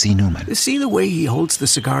 by J.C. Newman. See the way he holds the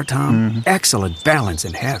cigar, Tom? Excellent balance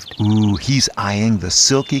and heft. Ooh, he's eyeing the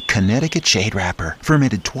silky Connecticut shade wrapper,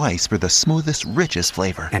 fermented twice for the smoothest, richest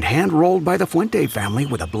flavor. And hand-rolled by the Fuente family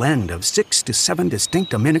with a blend of 6 to 7 distinct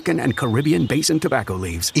Dominican and Caribbean basin tobacco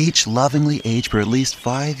leaves. Each lovingly aged for at least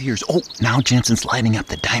 5 years. Oh, now Jensen's lighting up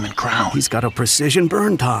the Diamond Crown. He's got a precision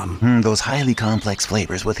burn, Tom. Those highly complex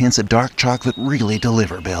flavors with hints of dark chocolate really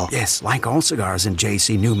deliver, Bill. Yes, like all cigars in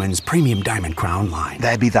J.C. Newman's premium Diamond Crown line.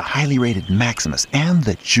 That'd be the highly rated Maximus and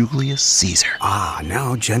the Julius Caesar. Ah,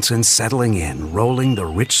 now Jensen's settling in, rolling the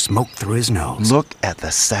rich smoke through his nose. Look at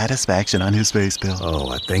the satisfaction on his face, Bill.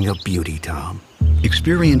 Oh, a thing of beauty, Tom.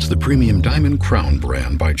 Experience the premium Diamond Crown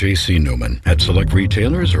brand by J.C. Newman at select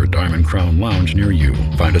retailers or Diamond Crown Lounge near you.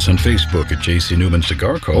 Find us on Facebook at J.C. Newman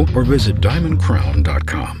Cigar Co. or visit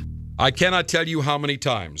diamondcrown.com. I cannot tell you how many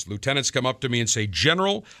times lieutenants come up to me and say,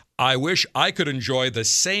 General, I wish I could enjoy the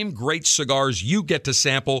same great cigars you get to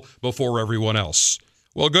sample before everyone else.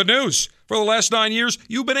 Well, good news. For the last 9 years,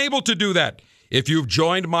 you've been able to do that. If you've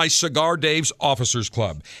joined my Cigar Dave's Officers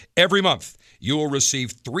Club, every month, you will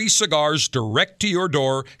receive 3 cigars direct to your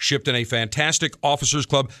door, shipped in a fantastic Officers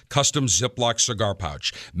Club custom Ziploc cigar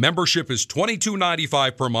pouch. Membership is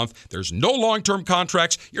 $22.95 per month. There's no long-term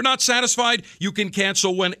contracts. You're not satisfied? You can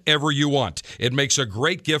cancel whenever you want. It makes a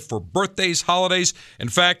great gift for birthdays, holidays. In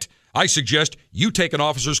fact, I suggest you take an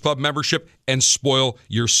Officers Club membership and spoil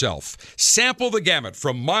yourself. Sample the gamut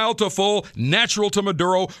from mild to full, natural to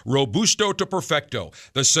Maduro, Robusto to Perfecto.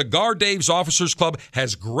 The Cigar Dave's Officers Club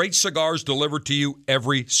has great cigars delivered to you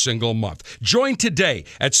every single month. Join today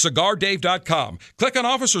at cigardave.com. Click on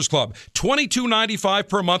Officers Club. $22.95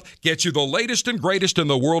 per month gets you the latest and greatest in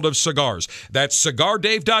the world of cigars. That's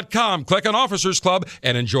cigardave.com. Click on Officers Club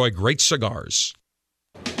and enjoy great cigars.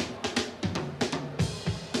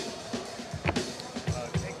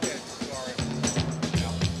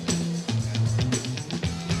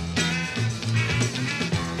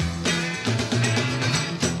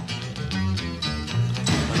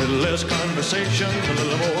 A little less conversation, a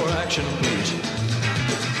little more action, please.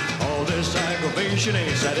 All this aggravation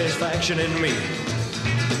ain't satisfaction in me.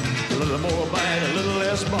 A little more bite, a little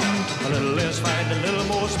less bark, a little less fight, a little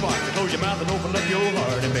more spark. Close your mouth and open up your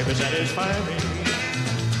heart, and baby, satisfy me.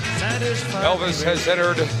 Elvis has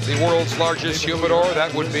entered the world's largest humidor.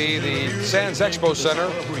 That would be the Sands Expo Center,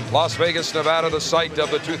 Las Vegas, Nevada, the site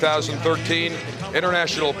of the 2013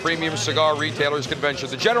 International Premium Cigar Retailers Convention.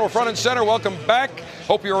 The General front and center, welcome back.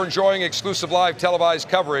 Hope you're enjoying exclusive live televised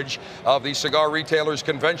coverage of the Cigar Retailers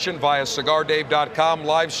Convention via cigardave.com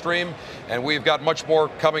live stream. And we've got much more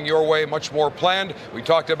coming your way, much more planned. We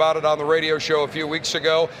talked about it on the radio show a few weeks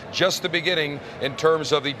ago. Just the beginning in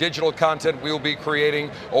terms of the digital content we will be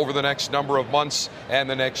creating over over the next number of months and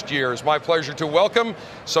the next year. It's my pleasure to welcome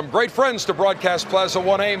some great friends to Broadcast Plaza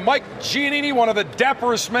 1A. Mike Giannini, one of the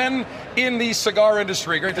dapperest men in the cigar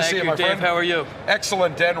industry. Great to see you, my Dave. friend. How are you?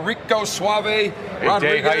 Excellent. Enrico Suave Rodriguez,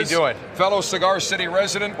 Dave, how you doing? fellow Cigar City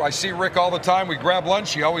resident. I see Rick all the time. We grab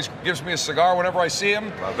lunch. He always gives me a cigar whenever I see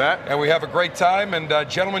him. Love that. And we have a great time. And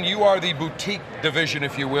gentlemen, you are the boutique division,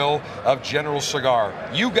 if you will, of General Cigar.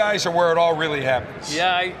 You guys are where it all really happens.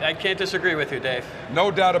 Yeah, I can't disagree with you, Dave.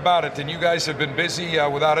 No doubt about it. And you guys have been busy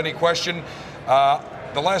without any question.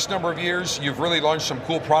 The last number of years, you've really launched some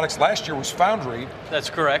cool products. Last year was Foundry. That's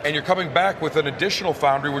correct. And you're coming back with an additional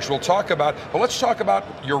Foundry, which we'll talk about. But let's talk about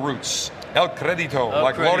your roots. El Credito,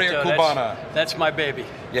 La Gloria Cubana. That's my baby.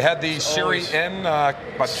 You had the Serie N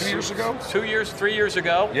about 2 years ago? 3 years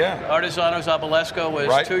ago. Yeah. Artesanos Abalesco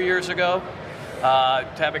was 2 years ago.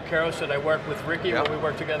 Tabacaros that I worked with Ricky when we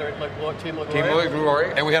worked together at Team La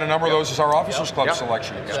Gloria. And we had a number of those as our Officers Club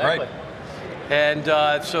selection. Exactly. Right.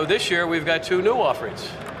 And so this year we've got 2 new offerings.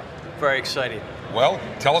 Very exciting. Well,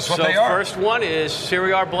 tell us what they are. So first one is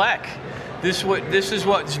Serie R Black. This is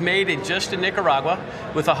what's made just in Nicaragua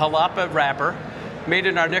with a jalapa wrapper, made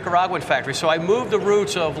in our Nicaraguan factory. So I moved the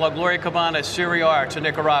roots of La Gloria Cubana Serie R to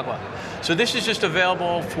Nicaragua. So this is just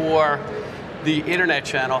available for the internet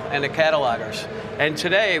channel and the catalogers. And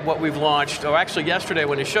today what we've launched, or actually yesterday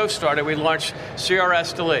when the show started, we launched Serie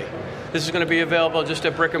Esteli. This is going to be available just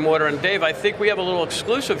at brick and mortar. And Dave, I think we have a little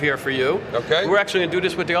exclusive here for you. Okay. We're actually going to do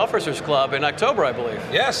this with the Officers Club in October, I believe.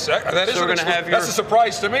 Yes, that is. So we're going to have That's a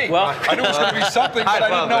surprise to me. Well, I knew it was going to be something, but I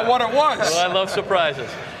didn't know what it was. Well, I love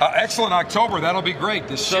surprises. Excellent, October. That'll be great.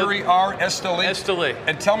 The Serie R Esteli. Esteli.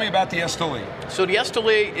 And tell me about the Esteli. So the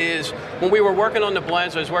Esteli is, when we were working on the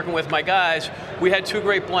blends, I was working with my guys, we had 2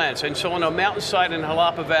 great blends. And so on the mountainside in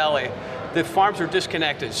Jalapa Valley, the farms are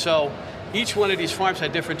disconnected. So each one of these farms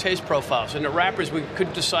had different taste profiles. And the wrappers, we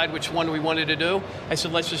couldn't decide which one we wanted to do. I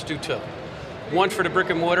said, let's just do 2. One for the brick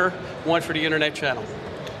and mortar, one for the internet channel.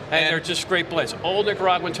 And they're just great blends. Old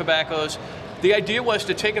Nicaraguan tobaccos. The idea was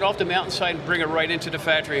to take it off the mountainside and bring it right into the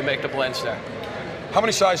factory and make the blends there. How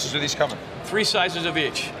many sizes do these come in? 3 sizes of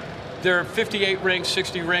each. They're 58 rings,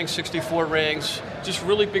 60 rings, 64 rings, just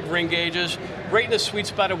really big ring gauges. Right in the sweet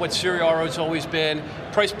spot of what Serie R has always been.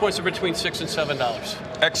 Price points are between $6 and $7.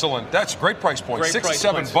 Excellent. That's a great price point. Great price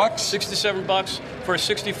 $67. $67 for a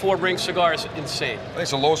 64 ring cigar is insane.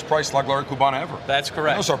 That's the lowest price La Gloria Cubana ever. That's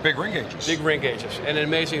correct. And those are big ring gauges. Big ring gauges and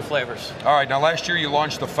amazing flavors. All right, now last year you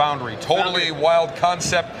launched the Foundry. Totally wild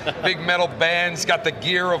concept, big metal bands, got the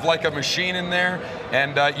gear of like a machine in there.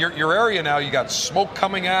 And your area now, you got smoke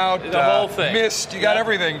coming out, The whole thing. mist, you got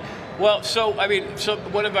everything. Well, so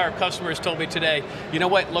one of our customers told me today, you know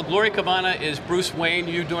what, La Gloria Cubana is Bruce Wayne,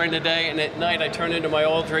 you during the day, and at night I turn into my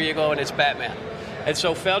alter ego and it's Batman. And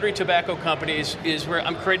so Foundry Tobacco Companies is where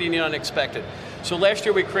I'm creating the unexpected. So last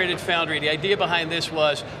year we created Foundry. The idea behind this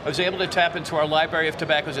was I was able to tap into our library of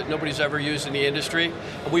tobaccos that nobody's ever used in the industry,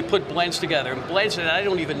 and we put blends together. And blends that I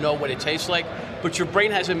don't even know what it tastes like, but your brain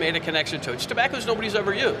hasn't made a connection to it. It's tobaccos nobody's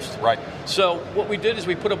ever used. Right. So what we did is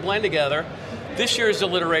we put a blend together. This year's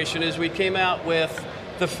alliteration is we came out with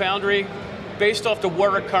the Foundry based off the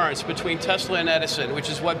war occurrence between Tesla and Edison, which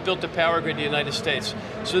is what built the power grid in the United States.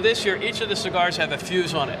 So this year, each of the cigars have a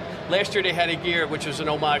fuse on it. Last year they had a gear, which was an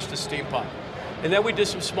homage to steampunk. And then we did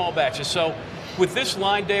some small batches. So with this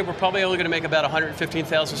line, Dave, we're probably only going to make about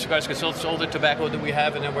 115,000 cigars because that's all the tobacco that we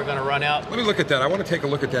have, and then we're going to run out. Let me look at that. I want to take a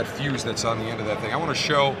look at that fuse that's on the end of that thing. I want to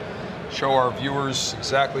show our viewers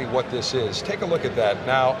exactly what this is. Take a look at that.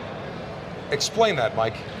 Now, explain that,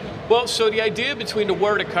 Mike. Well, so the idea between the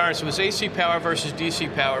word occurrence was AC power versus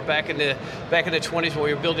DC power back in the 20s when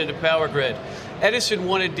we were building the power grid. Edison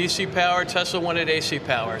wanted DC power, Tesla wanted AC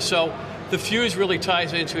power. So the fuse really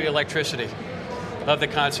ties into the electricity of the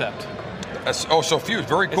concept. So fuse,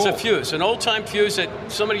 very cool. It's a fuse, an old-time fuse that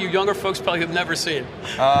some of you younger folks probably have never seen.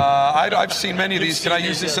 I've seen many of these. Can I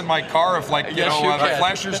use this in my car if, like, the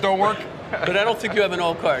flashers don't work? But I don't think you have an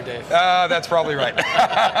old car, Dave. That's probably right. All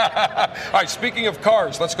right, speaking of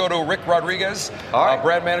cars, let's go to Rick Rodriguez,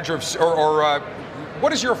 brand manager of,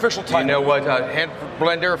 what is your official title? You know what, hand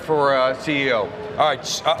blender for CEO. All right,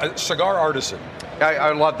 cigar artisan.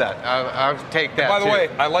 I love that. I'll take that. And by the way,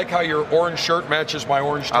 I like how your orange shirt matches my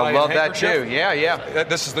orange tie. I love that too. Yeah.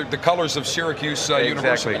 This is the colors of Syracuse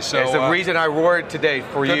University. So it's the reason I wore it today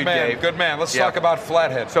for you, Dave. Good man. Let's talk about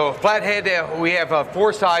Flathead. So Flathead, we have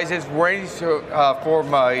 4 sizes, ranging for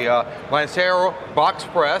my Lancero box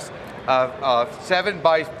press,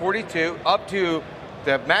 7x42, up to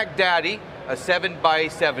the Mac Daddy, a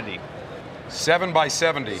 7x70.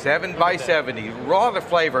 7x70. 7x70. Raw the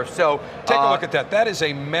flavor. So take a look at that. That is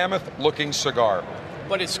a mammoth-looking cigar.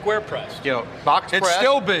 But it's square pressed. You know, box It's press.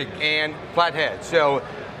 still big. And flathead. So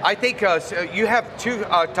I think so you have two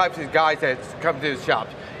types of guys that come to the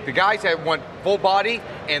shops. The guys that want full body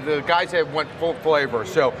and the guys that want full flavor.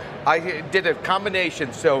 So I did a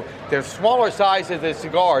combination. So the smaller size of the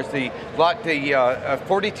cigars, the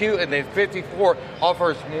 42 and the 54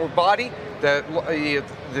 offers more body. The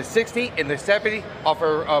 60 and the 70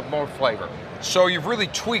 offer more flavor. So you've really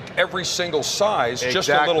tweaked every single size just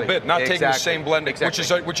a little bit, not taking the same blend,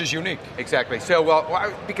 which is unique. Exactly.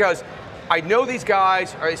 So because I know these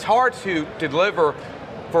guys, it's hard to deliver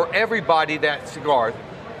for everybody that cigar,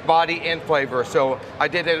 body and flavor. So I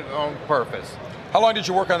did it on purpose. How long did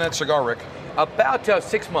you work on that cigar, Rick? About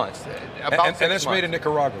 6 months. And that's made in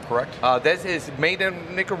Nicaragua, correct? This is made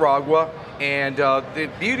in Nicaragua, and the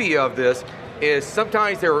beauty of this is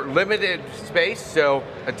sometimes they're limited space, so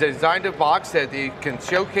a designed a box that you can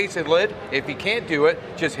showcase a lid. If you can't do it,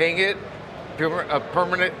 just hang it, a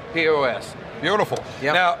permanent POS. Beautiful.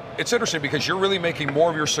 Yep. Now, it's interesting because you're really making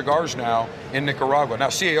more of your cigars now in Nicaragua. Now,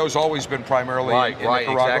 CAO's always been primarily in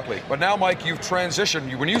Nicaragua. Exactly. But now, Mike, you've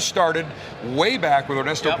transitioned. When you started way back with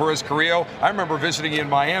Ernesto Perez Carrillo, I remember visiting you in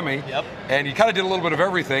Miami, and you kind of did a little bit of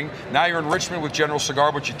everything. Now you're in Richmond with General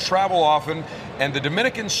Cigar, but you travel often, and the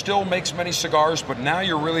Dominican still makes many cigars, but now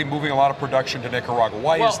you're really moving a lot of production to Nicaragua.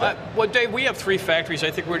 Why is that? Well, Dave, we have 3 factories.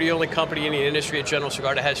 I think we're the only company in the industry at General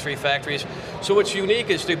Cigar that has 3 factories. So what's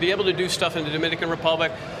unique is to be able to do stuff in the Dominican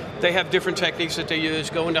Republic. They have different techniques that they use.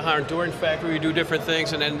 Go into our Honduran factory, we do different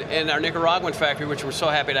things, and then in our Nicaraguan factory, which we're so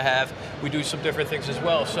happy to have, we do some different things as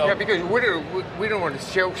well. So yeah, because we don't want to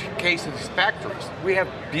showcase these factories. We have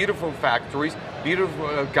beautiful factories,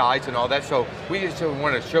 beautiful guys and all that, so we just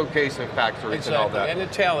want to showcase the factories and all that. And the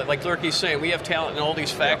talent, like Lurky's saying, we have talent in all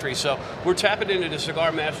these factories, so we're tapping into the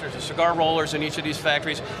cigar masters, the cigar rollers in each of these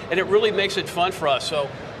factories, and it really makes it fun for us. So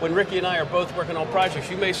when Ricky and I are both working on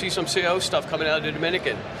projects, you may see some CO stuff coming out of the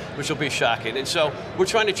Dominican, which will be shocking. And so we're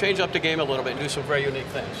trying to change up the game a little bit and do some very unique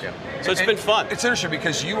things. Yeah. So it's been fun. It's interesting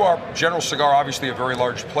because you are, General Cigar, obviously a very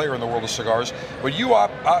large player in the world of cigars, but you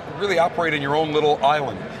really operate in your own little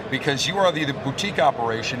island because you are the boutique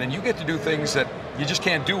operation and you get to do things that you just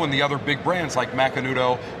can't do in the other big brands like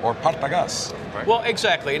Macanudo or Partagas. Right? Well,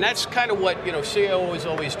 exactly, and that's kind of what CAO has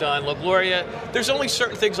always done. La Gloria, there's only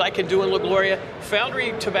certain things I can do in La Gloria.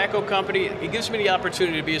 Foundry Tobacco Company, it gives me the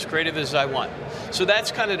opportunity to be as creative as I want. So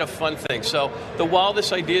that's kind of the fun thing. So the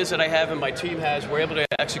wildest ideas that I have and my team has, we're able to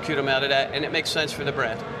execute them out of that, and it makes sense for the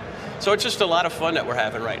brand. So it's just a lot of fun that we're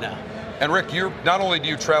having right now. And Rick, not only do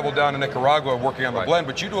you travel down to Nicaragua working on the blend,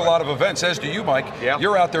 but you do a lot of events, as do you, Mike. Yeah.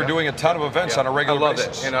 You're out there doing a ton of events on a regular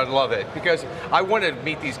basis. I love it because I want to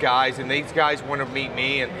meet these guys, and these guys want to meet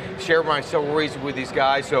me and share my stories with these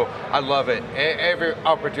guys. So I love it. Every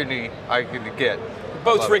opportunity I can get.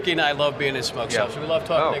 Both Ricky and I love being in smoke shops. We love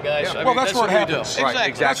talking to guys. Yeah. Well, that's where it happens. Right,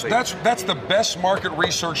 exactly. That's the best market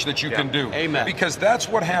research that you can do. Amen. Because that's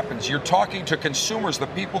what happens. You're talking to consumers, the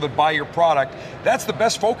people that buy your product. That's the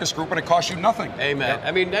best focus group, and it costs you nothing. Amen.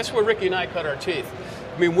 I mean, that's where Ricky and I cut our teeth.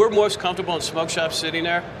 I mean, we're most comfortable in smoke shops sitting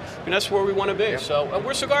there, and that's where we want to be. So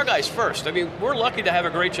we're cigar guys first. I mean, we're lucky to have a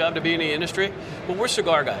great job to be in the industry, but we're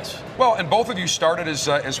cigar guys. Well, and both of you started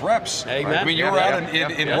as reps. Amen. I mean, you were out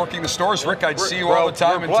in working the stores. Rick, I'd see you all the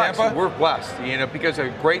time in Tampa. We're blessed, because a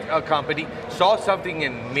great company saw something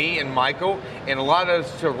in me and Michael and allowed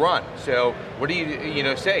us to run. So what do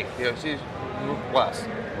you say? We're blessed.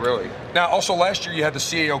 Really. Now, also last year you had the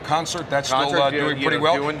CAO concert. That's still doing pretty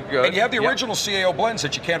well. Doing good. And you have the original CAO blends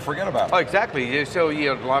that you can't forget about. Oh, exactly. So,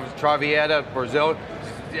 Traviata, Brazil,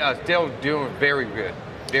 still doing very good.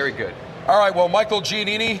 Very good. All right, well, Michael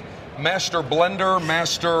Giannini, master blender,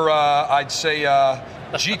 master, I'd say,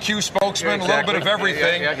 GQ spokesman, a little bit of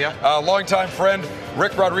everything. Longtime friend,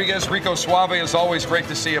 Rick Rodriguez, Rico Suave, as always, great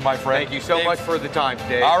to see you, my friend. Thank you so much for the time,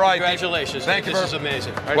 Dave. All right. Congratulations. Thank you. This is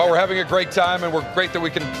amazing. Well, we're having a great time, and we're great that we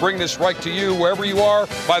can bring this right to you, wherever you are,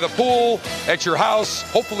 by the pool, at your house.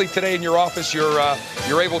 Hopefully today in your office,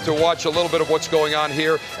 you're able to watch a little bit of what's going on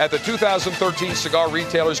here at the 2013 Cigar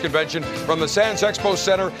Retailers Convention from the Sands Expo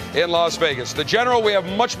Center in Las Vegas. The General, we have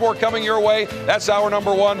much more coming your way. That's hour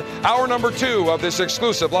number 1. Hour number 2 of this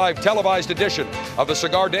exclusive live televised edition of the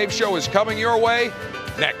Cigar Dave Show is coming your way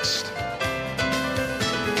next.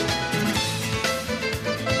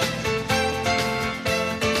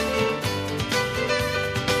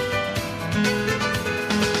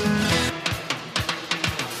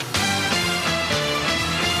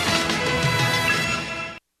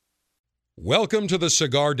 Welcome to the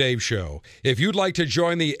Cigar Dave Show. If you'd like to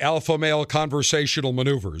join the Alpha Male Conversational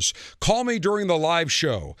Maneuvers, call me during the live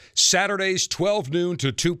show, Saturdays 12 noon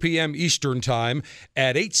to 2 p.m. Eastern Time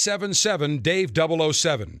at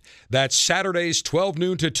 877-DAVE-007. That's Saturdays 12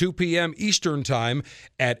 noon to 2 p.m. Eastern Time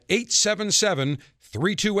at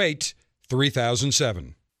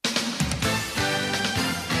 877-328-3007.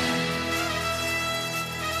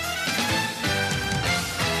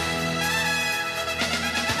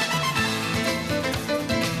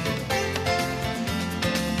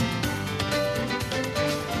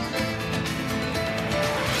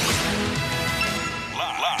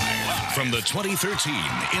 From the 2013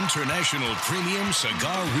 International Premium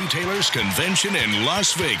Cigar Retailers Convention in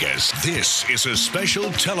Las Vegas, this is a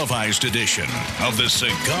special televised edition of the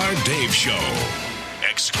Cigar Dave Show.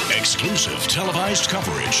 Exclusive televised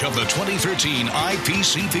coverage of the 2013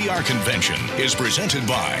 IPCPR Convention is presented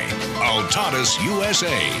by Altadas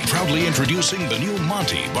USA, proudly introducing the new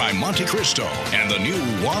Monty by Monte Cristo and the new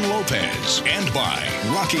Juan Lopez, and by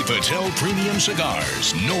Rocky Patel Premium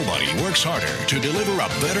Cigars. Nobody works harder to deliver a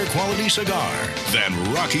better quality cigar than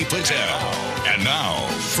Rocky Patel. And now,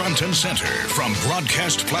 front and center from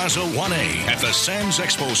Broadcast Plaza 1A at the Sands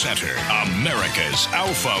Expo Center, America's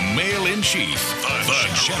Alpha Male-in-Chief, the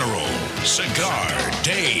General Cigar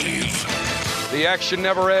Dave. The action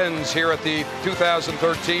never ends here at the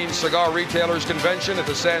 2013 Cigar Retailers Convention at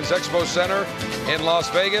the Sands Expo Center in Las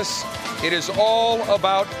Vegas. It is all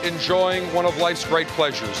about enjoying one of life's great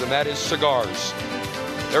pleasures, and that is cigars.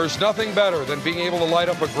 There's nothing better than being able to light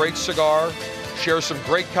up a great cigar, share some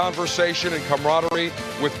great conversation and camaraderie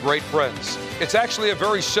with great friends. It's actually a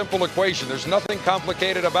very simple equation. There's nothing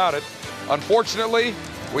complicated about it. Unfortunately,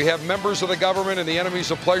 we have members of the government and the enemies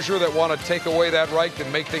of pleasure that want to take away that right and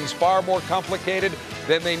make things far more complicated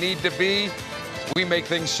than they need to be. We make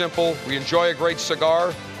things simple. We enjoy a great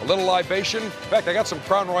cigar, a little libation. In fact, I got some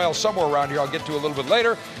Crown Royal somewhere around here I'll get to a little bit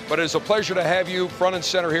later, but it is a pleasure to have you front and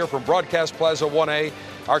center here from Broadcast Plaza 1A.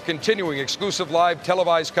 Our continuing exclusive live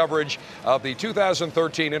televised coverage of the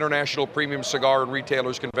 2013 International Premium Cigar and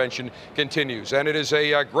Retailers Convention continues. And it is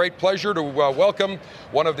a great pleasure to welcome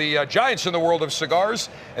one of the giants in the world of cigars,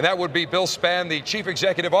 and that would be Bill Spann, the Chief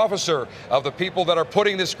Executive Officer of the people that are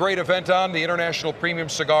putting this great event on, the International Premium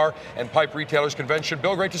Cigar and Pipe Retailers Convention.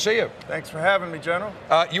 Bill, great to see you. Thanks for having me, General.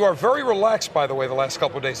 You are very relaxed, by the way, the last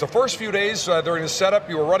couple of days. The first few days during the setup,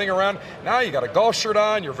 you were running around. Now you got a golf shirt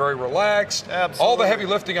on. You're very relaxed. Absolutely. All the heavy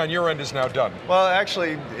lifting on your end is now done. Well,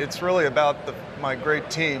 actually, it's really about my great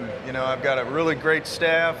team. You know, I've got a really great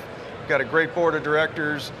staff. I've got a great board of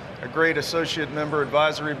directors, a great associate member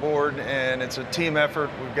advisory board, and it's a team effort.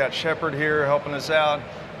 We've got Shepard here helping us out.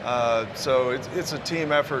 So it's a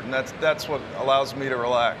team effort, and that's what allows me to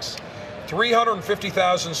relax.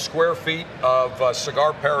 350,000 square feet of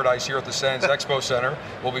cigar paradise here at the Sands Expo Center.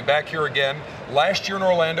 We'll be back here again. Last year in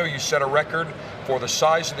Orlando, you set a record for the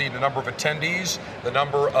size of the number of attendees, the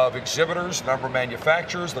number of exhibitors, the number of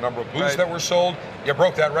manufacturers, the number of booths that were sold. You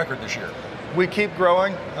broke that record this year. We keep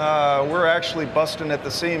growing. We're actually busting at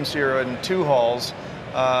the seams here in 2 halls,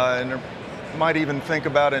 and might even think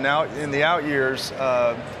about in the out years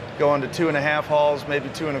going to 2.5 halls, maybe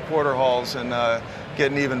 2 1/4 halls, and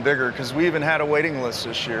getting even bigger, because we even had a waiting list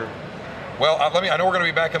this year. Well, I know we're going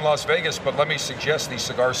to be back in Las Vegas, but let me suggest the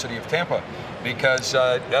Cigar City of Tampa, because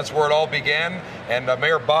that's where it all began. And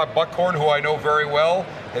Mayor Bob Buckhorn, who I know very well,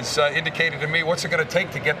 has indicated to me what's it going to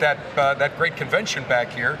take to get that great convention back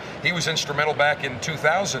here. He was instrumental back in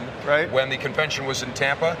 2000 when the convention was in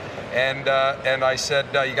Tampa, and I said,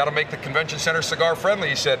 you got to make the convention center cigar friendly.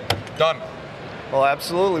 He said, done. Well,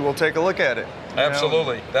 absolutely. We'll take a look at it.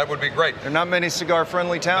 Absolutely. That would be great. There are not many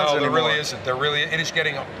cigar-friendly towns anymore. No, there really isn't. It is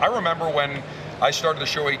getting, I remember when I started the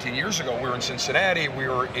show 18 years ago, we were in Cincinnati, we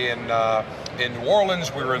were in New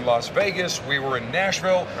Orleans, we were in Las Vegas, we were in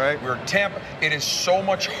Nashville, we were in Tampa. It is so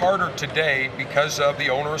much harder today because of the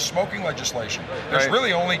onerous smoking legislation. There's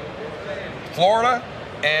really only Florida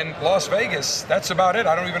and Las Vegas. That's about it.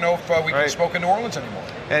 I don't even know if we can smoke in New Orleans anymore.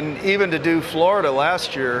 And even to do Florida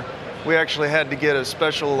last year, we actually had to get a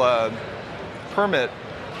special permit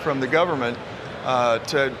from the government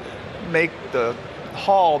to make the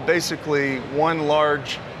hall basically one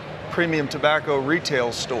large premium tobacco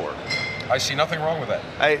retail store. I see nothing wrong with that.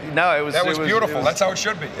 That was beautiful. That's how it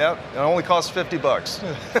should be. Yep. It only costs $50.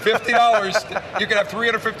 $50. You can have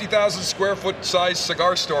 350,000 square foot size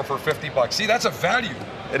cigar store for $50. See, that's a value.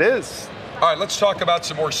 It is. All right, let's talk about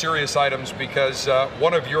some more serious items, because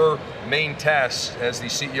one of your main tasks as the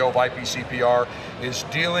CEO of IPCPR is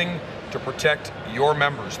dealing to protect your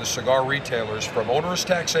members, the cigar retailers, from onerous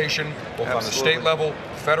taxation, both on the state level,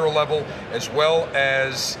 federal level, as well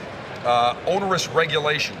as onerous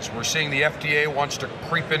regulations. We're seeing the FDA wants to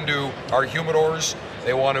creep into our humidors.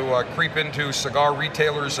 They want to creep into cigar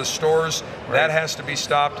retailers' stores. Right. That has to be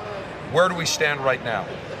stopped. Where do we stand right now?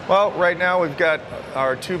 Well, right now we've got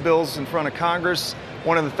our 2 bills in front of Congress.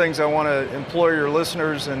 One of the things I want to implore your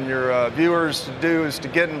listeners and your viewers to do is to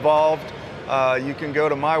get involved. You can go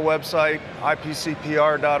to my website,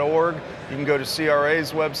 ipcpr.org. You can go to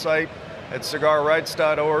CRA's website at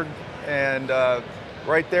cigarrights.org. And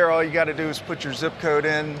right there, all you got to do is put your zip code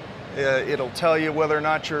in. It'll tell you whether or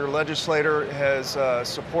not your legislator has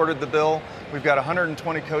supported the bill. We've got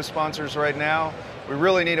 120 co-sponsors right now. We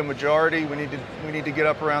really need a majority. We need to get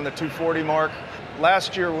up around the 240 mark.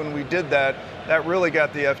 Last year when we did that, that really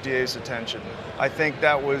got the FDA's attention. I think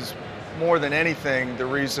that was more than anything the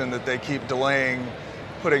reason that they keep delaying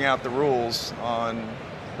putting out the rules on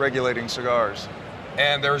regulating cigars.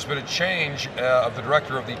 And there's been a change of the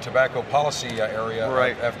director of the tobacco policy area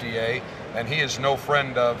at FDA, and he is no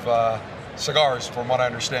friend of cigars, from what I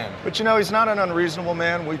understand. But you know, he's not an unreasonable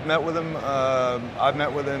man. We've met with him. I've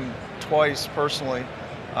met with him twice personally,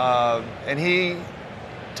 and he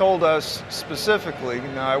told us specifically,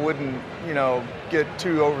 now I wouldn't, get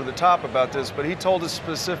too over the top about this, but he told us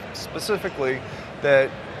specifically that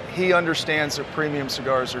he understands that premium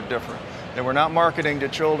cigars are different. And we're not marketing to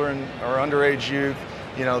children or underage youth.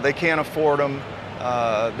 They can't afford them.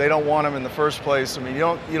 They don't want them in the first place. I mean,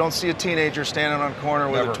 you don't see a teenager standing on a corner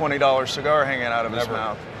with a $20 cigar hanging out of his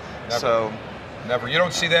mouth. Never. You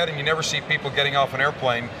don't see that, and you never see people getting off an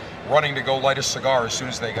airplane running to go light a cigar as soon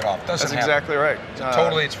as they get off. That's exactly right.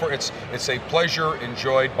 Totally, it's a pleasure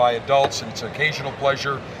enjoyed by adults, and it's an occasional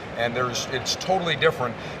pleasure, and it's totally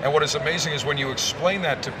different. And what is amazing is when you explain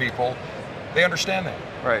that to people, they understand that.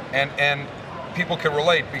 Right. And people can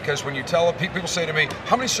relate, because when you tell people say to me,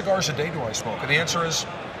 how many cigars a day do I smoke? And the answer is,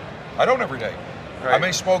 I don't every day. Right. I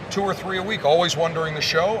may smoke 2 or 3 a week, always one during the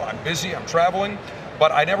show. I'm busy, I'm traveling,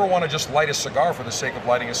 but I never want to just light a cigar for the sake of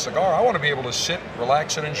lighting a cigar. I want to be able to sit,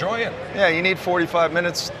 relax, and enjoy it. Yeah, you need 45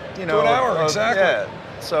 minutes, to an hour, exactly.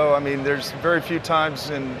 Yeah. So, I mean, there's very few times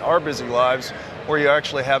in our busy lives where you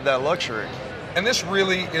actually have that luxury. And this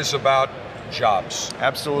really is about jobs.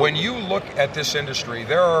 Absolutely. When you look at this industry,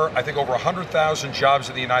 there are, I think, over 100,000 jobs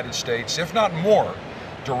in the United States, if not more,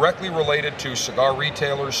 directly related to cigar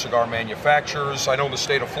retailers, cigar manufacturers. I know in the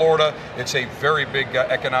state of Florida, it's a very big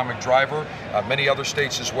economic driver, many other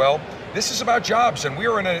states as well. This is about jobs, and we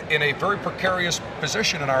are in a very precarious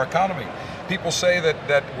position in our economy. People say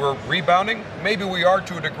that we're rebounding. Maybe we are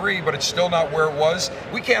to a degree, but it's still not where it was.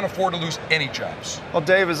 We can't afford to lose any jobs. Well,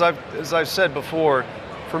 Dave, as I've said before,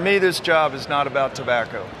 for me, this job is not about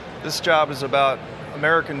tobacco. This job is about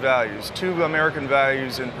American values, 2 American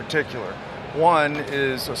values in particular. One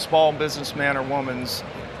is a small businessman or woman's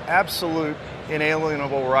absolute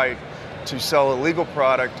inalienable right to sell a legal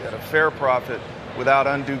product at a fair profit without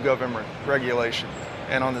undue government regulation.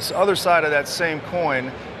 And on this other side of that same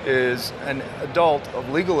coin is an adult of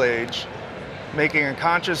legal age making a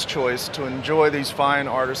conscious choice to enjoy these fine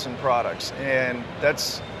artisan products. And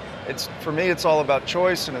for me, it's all about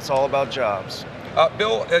choice, and it's all about jobs.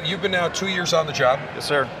 Bill, you've been now 2 years on the job. Yes,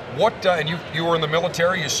 sir. And you were in the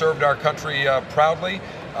military. You served our country proudly.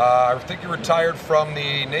 I think you retired from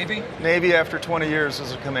the Navy? Navy after 20 years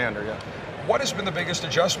as a commander, yeah. What has been the biggest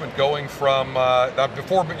adjustment going from,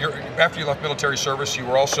 after you left military service, you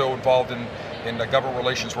were also involved in government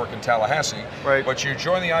relations work in Tallahassee. Right. But you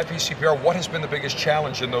joined the IPCPR. What has been the biggest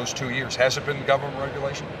challenge in those 2 years? Has it been government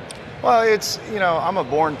regulation? Well, I'm a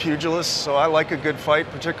born pugilist, so I like a good fight,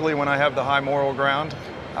 particularly when I have the high moral ground.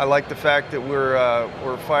 I like the fact that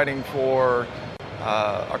we're fighting for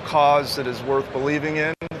a cause that is worth believing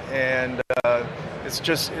in, and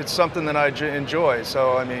it's something that I enjoy.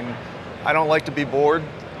 So, I mean, I don't like to be bored,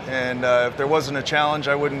 and if there wasn't a challenge,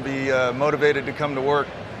 I wouldn't be motivated to come to work,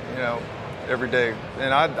 every day.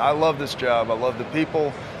 And I love this job. I love the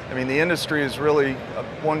people. I mean, the industry is really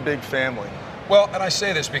one big family. Well, and I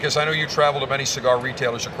say this because I know you travel to many cigar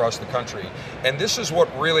retailers across the country, and this is what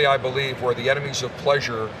really I believe where the enemies of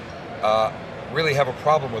pleasure really have a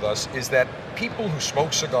problem with us, is that people who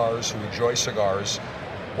smoke cigars, who enjoy cigars,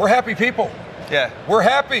 we're happy people. Yeah, we're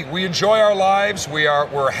happy. We enjoy our lives.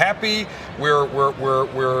 We're happy.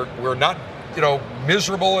 We're not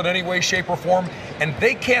miserable in any way, shape, or form. And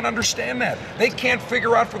they can't understand that. They can't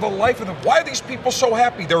figure out for the life of them, why are these people so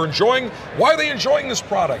happy? Why are they enjoying this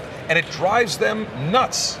product? And it drives them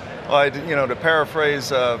nuts. Well, to paraphrase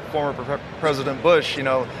former President Bush,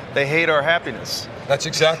 they hate our happiness. That's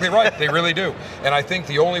exactly right. They really do. And I think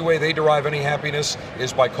the only way they derive any happiness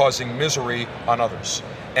is by causing misery on others.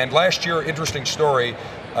 And last year, interesting story,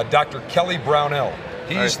 Dr. Kelly Brownell,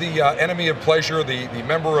 He's the enemy of pleasure, the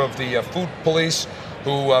member of the food police,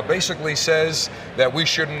 who basically says that we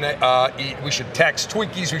shouldn't eat, we should tax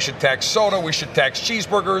Twinkies, we should tax soda, we should tax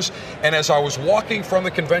cheeseburgers. And as I was walking from the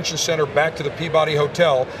convention center back to the Peabody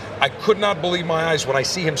Hotel, I could not believe my eyes when I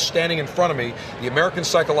see him standing in front of me. The American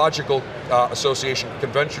Psychological Association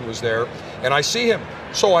convention was there, and I see him.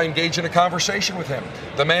 So I engage in a conversation with him.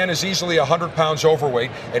 The man is easily 100 pounds overweight,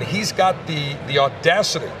 and he's got the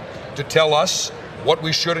audacity to tell us what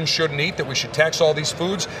we should and shouldn't eat, that we should tax all these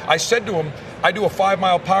foods. I said to him, I do a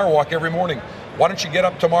 5-mile power walk every morning. Why don't you get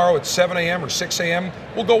up tomorrow at 7 a.m. or 6 a.m.?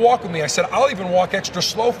 We'll go walk with me. I said, I'll even walk extra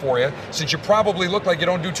slow for you, since you probably look like you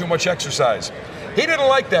don't do too much exercise. He didn't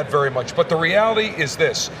like that very much, but the reality is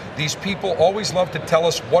this. These people always love to tell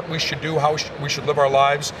us what we should do, how we should live our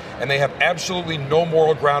lives, and they have absolutely no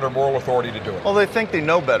moral ground or moral authority to do it. Well, they think they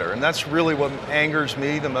know better, and that's really what angers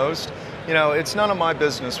me the most. You know, it's none of my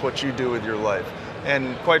business what you do with your life.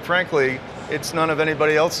 And quite frankly, it's none of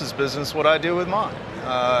anybody else's business what I do with mine.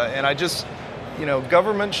 And I just, you know,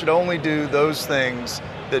 government should only do those things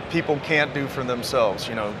that people can't do for themselves.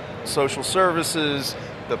 You know, social services,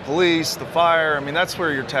 the police, the fire. I mean, that's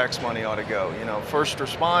where your tax money ought to go. You know, first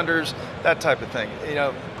responders, that type of thing. You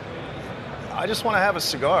know, I just want to have a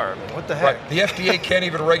cigar. I mean, what the heck? Right. The FDA can't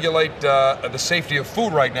even regulate the safety of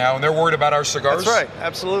food right now, and they're worried about our cigars. That's right.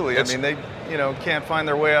 Absolutely. I mean, they, you know, can't find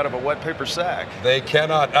their way out of a wet paper sack. They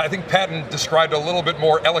cannot. I think Patton described it a little bit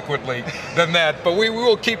more eloquently than that, but we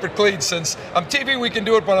will keep it clean. Since on TV we can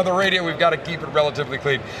do it, but on the radio we've got to keep it relatively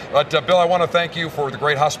clean. But Bill, I want to thank you for the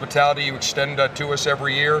great hospitality you extend to us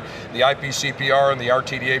every year. The IPCPR and the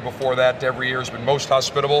RTDA before that every year has been most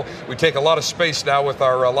hospitable. We take a lot of space now with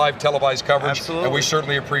our live televised coverage, Absolutely. And we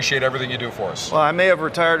certainly appreciate everything you do for us. Well, I may have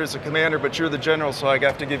retired as a commander, but you're the general, so I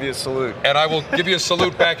have to give you a salute. And I will give you a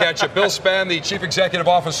salute back at you. Bill Spann, the Chief Executive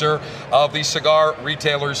Officer of the Cigar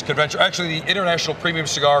Retailers Convention, actually the International Premium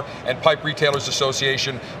Cigar and Pipe Retailers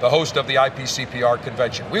Association, the host of the IPCPR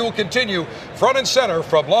convention. We will continue front and center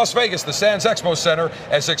from Las Vegas, the Sands Expo Center,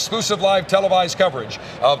 as exclusive live televised coverage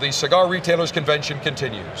of the Cigar Retailers Convention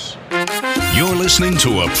continues. You're listening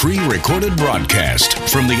to a pre-recorded broadcast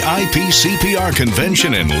from the IPCPR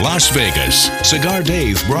convention in Las Vegas. Cigar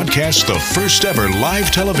Dave broadcasts the first ever live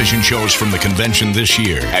television shows from the convention this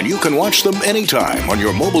year, and you can watch them anytime on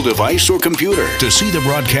your mobile device or computer. To see the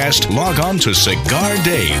broadcast, log on to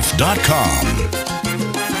cigardave.com.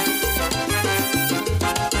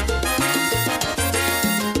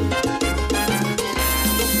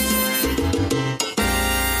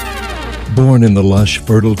 Born in the lush,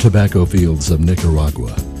 fertile tobacco fields of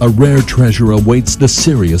Nicaragua, a rare treasure awaits the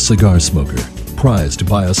serious cigar smoker. Prized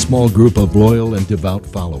by a small group of loyal and devout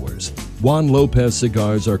followers, Juan Lopez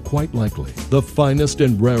cigars are quite likely the finest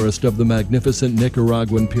and rarest of the magnificent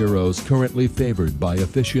Nicaraguan puros currently favored by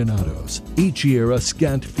aficionados. Each year, a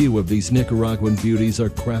scant few of these Nicaraguan beauties are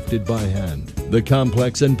crafted by hand. The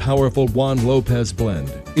complex and powerful Juan Lopez blend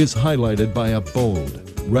is highlighted by a bold,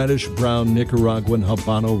 reddish-brown Nicaraguan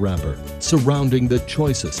Habano wrapper surrounding the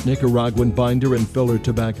choicest Nicaraguan binder and filler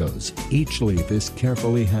tobaccos. Each leaf is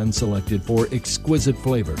carefully hand-selected for exquisite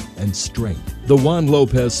flavor and strength. The Juan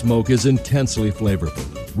Lopez smoke is intensely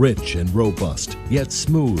flavorful, rich and robust, yet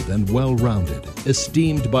smooth and well-rounded,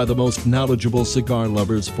 esteemed by the most knowledgeable cigar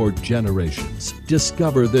lovers for generations.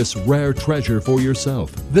 Discover this rare treasure for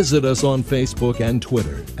yourself. Visit us on Facebook and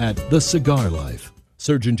Twitter at The Cigar Life.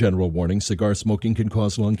 Surgeon General warning: cigar smoking can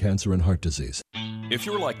cause lung cancer and heart disease. If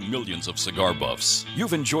you're like millions of cigar buffs,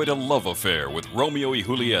 you've enjoyed a love affair with Romeo y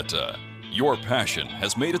Julieta. Your passion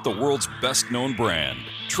has made it the world's best-known brand,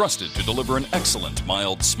 trusted to deliver an excellent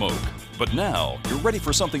mild smoke. But now, you're ready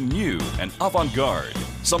for something new and avant-garde,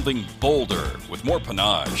 something bolder with more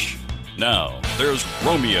panache. Now, there's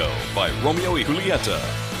Romeo by Romeo y Julieta,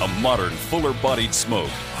 a modern, fuller-bodied smoke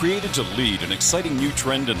created to lead an exciting new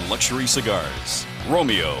trend in luxury cigars.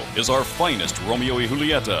 Romeo is our finest Romeo y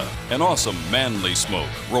Julieta, an awesome manly smoke,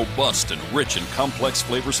 robust and rich in complex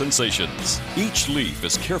flavor sensations. Each leaf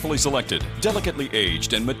is carefully selected, delicately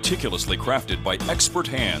aged, and meticulously crafted by expert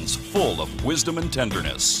hands full of wisdom and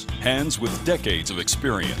tenderness. Hands with decades of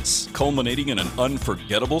experience, culminating in an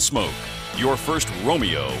unforgettable smoke. Your first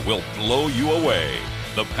Romeo will blow you away.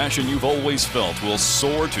 The passion you've always felt will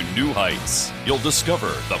soar to new heights. You'll discover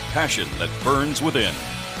the passion that burns within.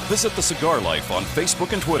 Visit The Cigar Life on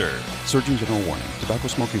Facebook and Twitter. Surgeon General warning: tobacco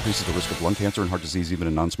smoke increases the risk of lung cancer and heart disease even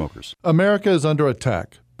in non-smokers. America is under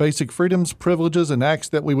attack. Basic freedoms, privileges, and acts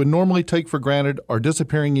that we would normally take for granted are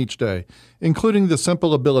disappearing each day, including the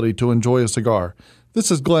simple ability to enjoy a cigar.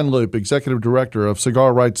 This is Glenn Loop, Executive Director of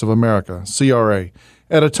Cigar Rights of America, CRA,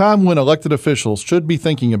 At a time when elected officials should be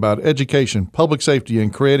thinking about education, public safety,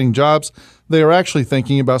 and creating jobs, they are actually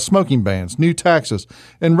thinking about smoking bans, new taxes,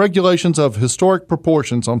 and regulations of historic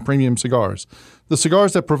proportions on premium cigars. The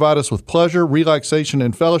cigars that provide us with pleasure, relaxation,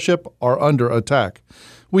 and fellowship are under attack.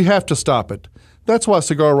 We have to stop it. That's why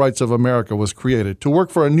Cigar Rights of America was created, to work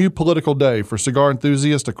for a new political day for cigar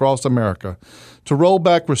enthusiasts across America, to roll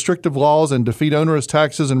back restrictive laws and defeat onerous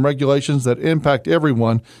taxes and regulations that impact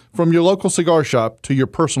everyone from your local cigar shop to your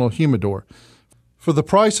personal humidor. For the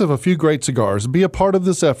price of a few great cigars, be a part of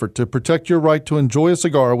this effort to protect your right to enjoy a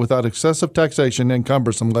cigar without excessive taxation and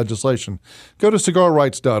cumbersome legislation. Go to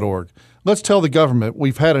cigarrights.org. Let's tell the government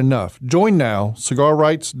we've had enough. Join now,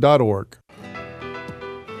 cigarrights.org.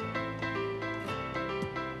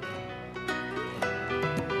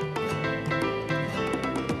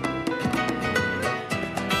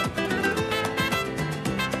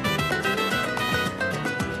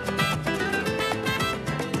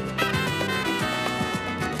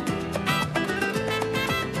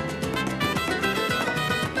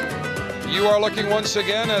 You are looking once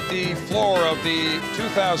again at the floor of the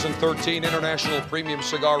 2013 International Premium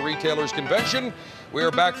Cigar Retailers Convention. We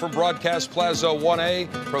are back from Broadcast Plaza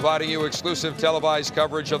 1A, providing you exclusive televised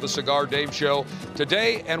coverage of the Cigar Dave Show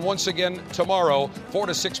today and once again tomorrow, 4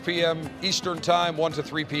 to 6 p.m. Eastern Time, 1 to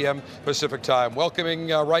 3 p.m. Pacific Time. Welcoming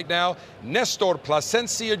right now, Nestor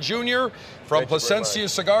Plasencia Jr. from Plasencia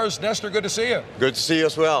Cigars. Nestor, good to see you. Good to see you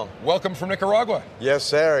as well. Welcome from Nicaragua. Yes,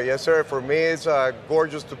 sir. Yes, sir. For me, it's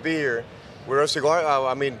gorgeous to be here. We're a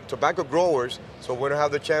tobacco growers, so we don't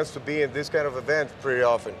have the chance to be in this kind of event pretty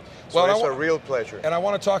often. So it's a real pleasure. And I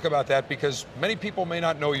want to talk about that because many people may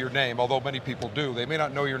not know your name, although many people do. They may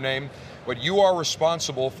not know your name, but you are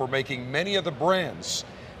responsible for making many of the brands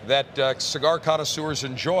that cigar connoisseurs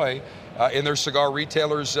enjoy in their cigar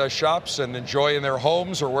retailers' shops and enjoy in their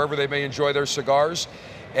homes or wherever they may enjoy their cigars.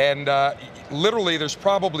 And literally, there's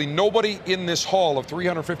probably nobody in this hall of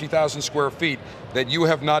 350,000 square feet that you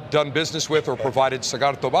have not done business with or provided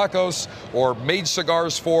cigar tobacos or made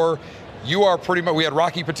cigars for. You are pretty much, we had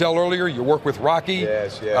Rocky Patel earlier, you work with Rocky.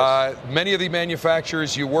 Yes, yes. Many of the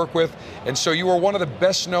manufacturers you work with, and so you are one of the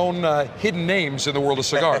best known hidden names in the world of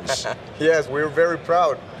cigars. Yes, we're very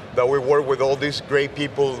proud that we work with all these great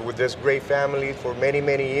people, with this great family for many,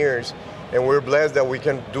 many years. And we're blessed that we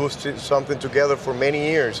can do something together for many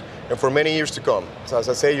years and for many years to come. So as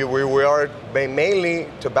I say, we are mainly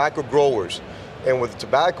tobacco growers. And with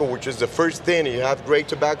tobacco, which is the first thing, you have great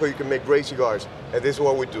tobacco, you can make great cigars. And this is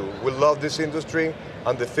what we do. We love this industry.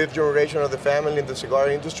 I'm the 5th generation of the family in the cigar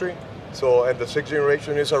industry. So, and the 6th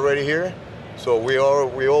generation is already here. So we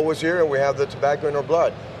always here and we have the tobacco in our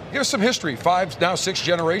blood. Give us some history. 5, now 6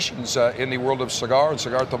 generations in the world of cigar and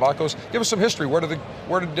cigar tobaccos. Give us some history. Where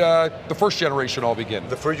did the first generation all begin?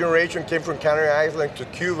 The first generation came from Canary Island to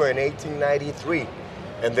Cuba in 1893,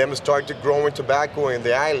 and then started growing tobacco in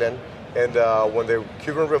the island. And when the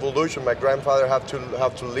Cuban Revolution, my grandfather had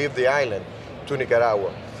to leave the island to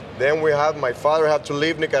Nicaragua. Then my father had to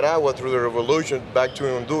leave Nicaragua through the revolution back to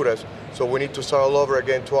Honduras. So we need to start all over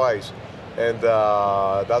again twice. And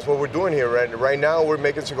that's what we're doing here. Right now, we're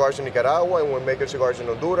making cigars in Nicaragua, and we're making cigars in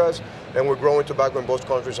Honduras, and we're growing tobacco in both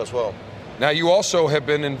countries as well. Now, you also have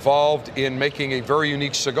been involved in making a very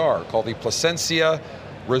unique cigar called the Plasencia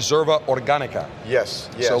Reserva Organica. Yes,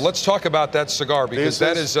 yes. So let's talk about that cigar because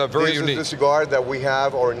that is very unique. This is the cigar that we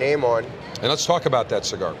have our name on. And let's talk about that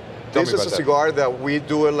cigar. This is a cigar that we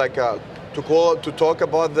do it like to talk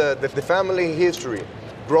about the family history.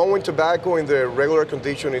 Growing tobacco in the regular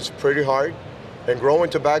condition is pretty hard, and growing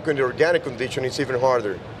tobacco in the organic condition is even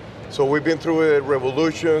harder. So we've been through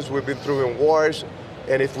revolutions, we've been through wars,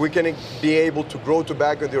 and if we can be able to grow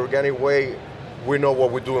tobacco in the organic way, we know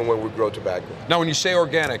what we're doing when we grow tobacco. Now, when you say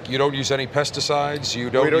organic, you don't use any pesticides, we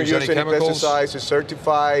don't use any chemicals? Pesticides, it's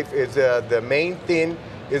certified. It's the main thing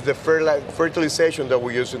is the fertilization that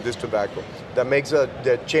we use in this tobacco. That makes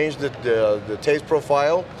that change the taste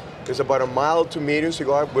profile. It's about a mild to medium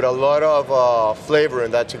cigar with a lot of flavor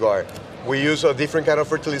in that cigar. We use a different kind of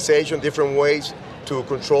fertilization, different ways to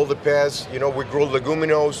control the pests. You know, we grow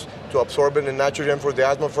leguminose to absorb the nitrogen for the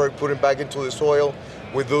atmosphere, put it back into the soil.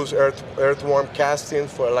 We do earthworm casting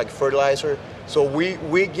for like fertilizer. So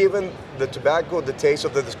we given the tobacco the taste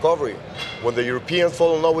of the discovery. When the Europeans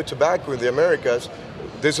fall in love with tobacco in the Americas,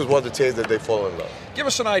 this is what the taste that they fall in love. Give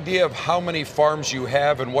us an idea of how many farms you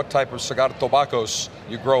have and what type of cigar tobaccos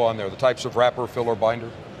you grow on there, the types of wrapper, filler, binder.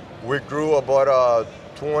 We grew about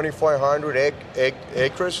 2,500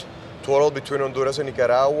 acres total between Honduras and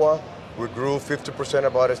Nicaragua. We grew 50%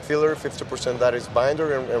 about as filler, 50% that is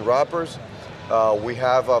binder and wrappers. We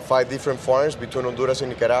have 5 different farms between Honduras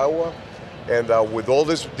and Nicaragua. And with all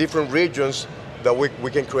these different regions, that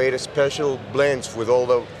we can create a special blends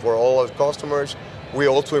for all our customers. We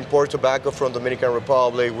also import tobacco from Dominican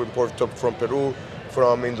Republic, we import from Peru,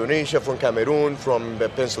 from Indonesia, from Cameroon, from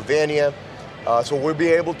Pennsylvania. So we'll be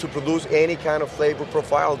able to produce any kind of flavor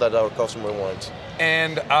profile that our customer wants.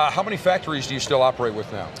 And how many factories do you still operate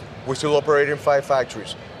with now? We still operate in 5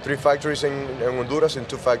 factories. 3 factories in Honduras and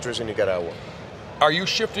 2 factories in Nicaragua. Are you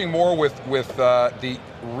shifting more with the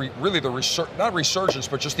not resurgence,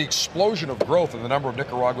 but just the explosion of growth in the number of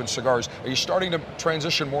Nicaraguan cigars? Are you starting to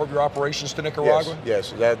transition more of your operations to Nicaragua?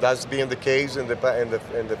 Yes, that's been the case in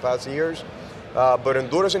the past years. But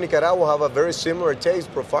Honduras and Nicaragua have a very similar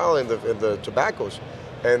taste profile in the tobaccos,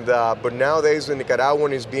 and but nowadays the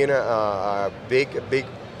Nicaraguan is being a big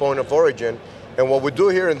point of origin. And what we do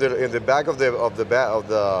here in the back of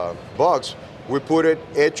the box, we put it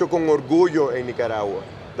 "Hecho con orgullo en Nicaragua."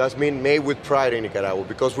 That's mean made with pride in Nicaragua,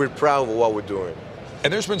 because we're proud of what we're doing.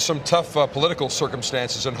 And there's been some tough political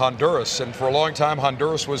circumstances in Honduras, and for a long time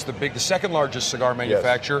Honduras was the second largest cigar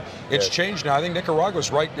manufacturer. It's changed now. I think Nicaragua's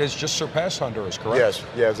has just surpassed Honduras, correct?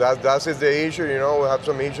 Yes, that is the issue. You know, we have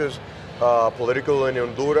some issues political in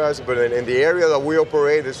Honduras, but in the area that we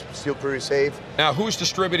operate is still pretty safe. Now, who's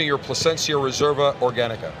distributing your Plasencia Reserva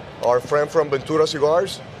Organica? Our friend from Ventura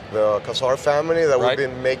Cigars, the Casar family that we've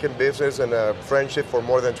been making business and friendship for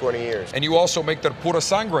more than 20 years. And you also make the Pura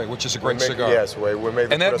Sangre, which is a great cigar. Yes, we make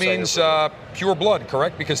the And that means pure blood,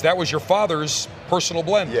 correct? Because that was your father's personal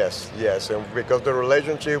blend. Yes, and because the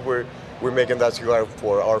relationship, we're making that cigar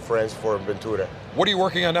for our friends for Ventura. What are you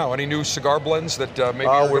working on now? Any new cigar blends that maybe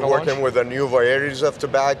we're working with the new varieties of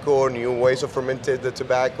tobacco, new ways of fermenting the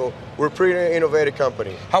tobacco. We're a pretty innovative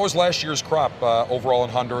company. How was last year's crop overall in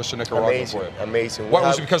Honduras and Nicaragua? Amazing. What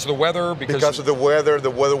was it, because of the weather? Because of the weather.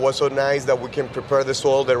 The weather was so nice that we can prepare the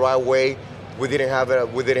soil the right way. We didn't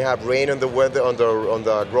have rain on the weather on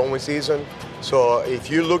the growing season. So if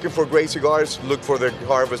you're looking for great cigars, look for the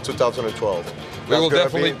Harvest 2012.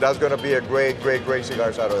 That's going to be a great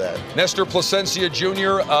cigars out of that. Nestor Plasencia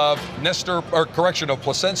Jr. of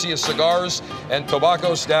Plasencia Cigars and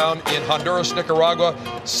Tobaccos down in Honduras, Nicaragua.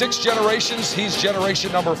 6 generations. He's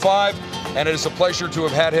generation number 5, and it is a pleasure to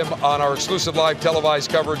have had him on our exclusive live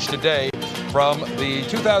televised coverage today from the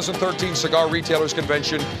 2013 Cigar Retailers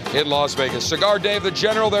Convention in Las Vegas. Cigar Dave the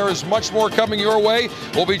General, there is much more coming your way.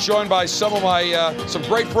 We'll be joined by some of my some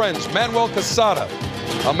great friends. Manuel Quesada,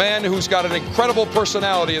 a man who's got an incredible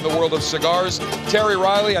personality in the world of cigars. Terry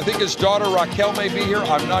Riley, I think his daughter Raquel may be here.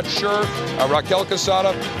 I'm not sure. Raquel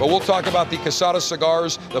Quesada. But we'll talk about the Quesada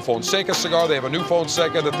cigars, the Fonseca cigar. They have a new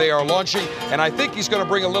Fonseca that they are launching. And I think he's going to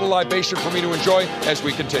bring a little libation for me to enjoy as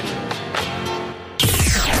we continue.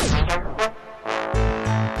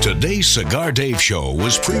 Today's Cigar Dave Show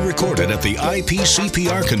was pre-recorded at the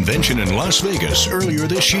IPCPR convention in Las Vegas earlier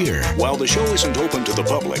this year. While the show isn't open to the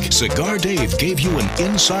public, Cigar Dave gave you an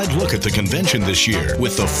inside look at the convention this year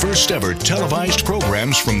with the first ever televised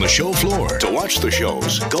programs from the show floor. To watch the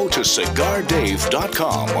shows, go to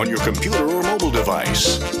cigardave.com on your computer or mobile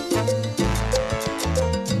device.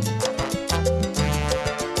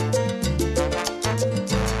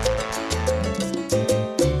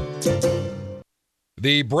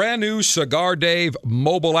 The brand new Cigar Dave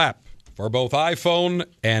mobile app for both iPhone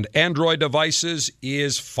and Android devices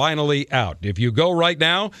is finally out. If you go right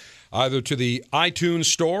now, either to the iTunes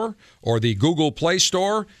Store or the Google Play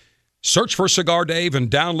Store, search for Cigar Dave and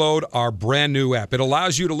download our brand new app. It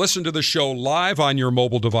allows you to listen to the show live on your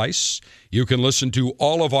mobile device. You can listen to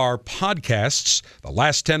all of our podcasts. The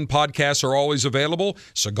last 10 podcasts are always available.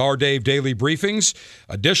 Cigar Dave Daily Briefings.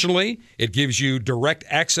 Additionally, it gives you direct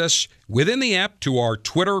access within the app to our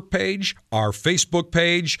Twitter page, our Facebook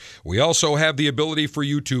page. We also have the ability for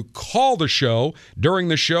you to call the show during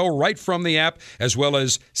the show right from the app, as well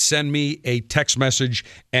as send me a text message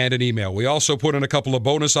and an email. We also put in a couple of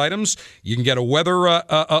bonus items. You can get a weather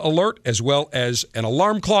alert as well as an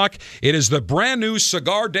alarm clock. It is the brand new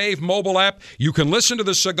Cigar Dave mobile app. You can listen to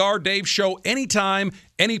the Cigar Dave show anytime,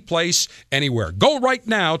 any place, anywhere. Go right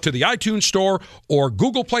now to the iTunes Store or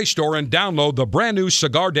Google Play Store and download the brand new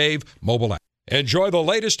Cigar Dave mobile app. Enjoy the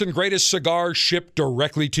latest and greatest cigars shipped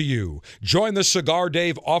directly to you. Join the Cigar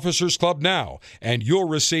Dave Officers Club now, and you'll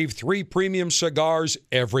receive 3 premium cigars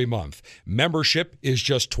every month. Membership is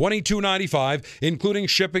just $22.95, including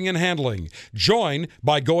shipping and handling. Join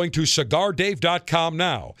by going to cigardave.com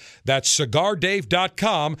now. That's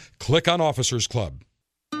cigardave.com. Click on Officers Club.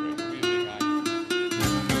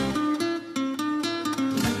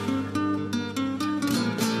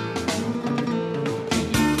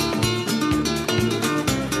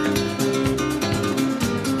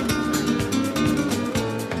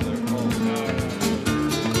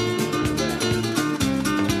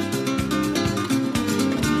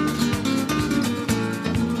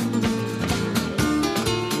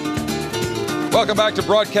 Welcome back to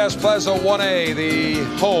Broadcast Plaza 1A, the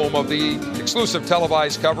home of the exclusive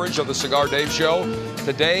televised coverage of the Cigar Dave Show.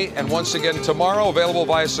 Today and once again tomorrow, available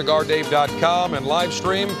via CigarDave.com and live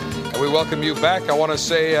stream. And we welcome you back. I want to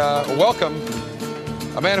say welcome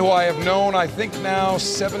a man who I have known, I think now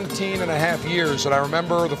 17 and a half years. And I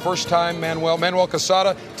remember the first time Manuel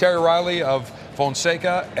Quesada, Terry Riley of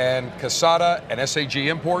Fonseca and Quesada and SAG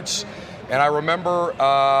Imports. And I remember,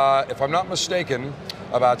 if I'm not mistaken,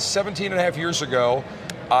 about 17 and a half years ago,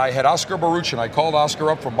 I had Oscar Baruch, and I called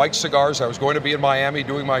Oscar up from Mike's Cigars. I was going to be in Miami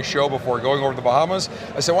doing my show before going over to the Bahamas.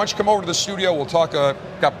 I said, why don't you come over to the studio? We'll talk a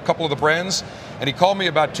couple of the brands. And he called me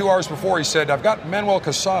about 2 hours before. He said, I've got Manuel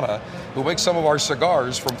Quesada, who makes some of our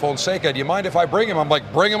cigars from Fonseca. Do you mind if I bring him? I'm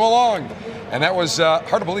like, bring him along. And that was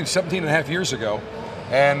hard to believe, 17 and a half years ago.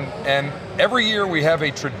 And every year we have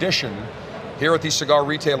a tradition here at the Cigar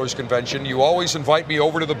Retailers Convention. You always invite me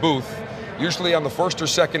over to the booth, usually on the first or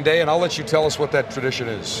second day, and I'll let you tell us what that tradition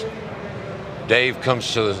is. Dave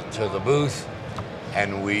comes to the booth,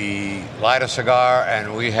 and we light a cigar,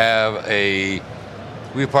 and we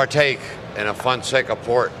partake in a Fonseca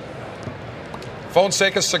port.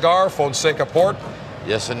 Fonseca cigar, Fonseca port.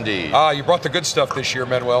 Yes, indeed. You brought the good stuff this year,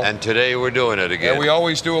 Manuel. And today we're doing it again. And we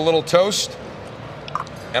always do a little toast,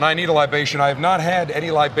 and I need a libation. I have not had any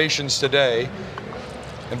libations today.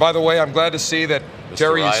 And by the way, I'm glad to see that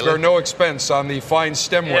Terry, you spare no expense on the fine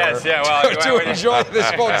stemware to enjoy this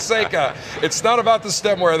Fonseca. It's not about the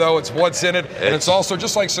stemware, though. It's what's in it. And it's also,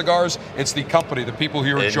 just like cigars, it's the company, the people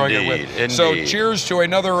here enjoying it with. Indeed. So cheers to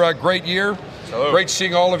another great year. Salud. Great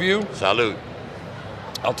seeing all of you. Salud.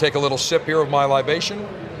 I'll take a little sip here of my libation.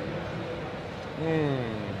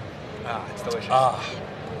 It's delicious.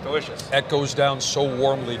 Delicious. That goes down so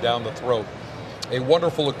warmly down the throat. A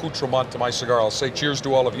wonderful accoutrement to my cigar. I'll say cheers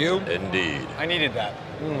to all of you. Indeed. I needed that.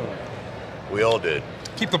 We all did.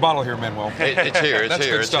 Keep the bottle here, Manuel. It's here, That's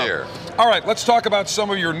good it's stuff. here. All right, let's talk about some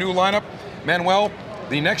of your new lineup. Manuel,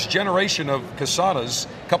 the next generation of Quesadas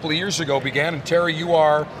a couple of years ago began, and Terry, you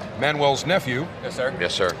are Manuel's nephew. Yes, sir.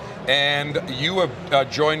 Yes, sir. And you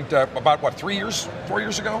have joined about, 4 years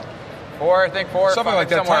ago? I think four. Something like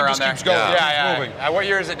that. Somewhere Time around just there. keeps going. Yeah. Moving. What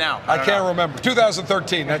year is it now? I can't remember.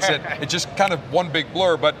 2013, that's it. It's just kind of one big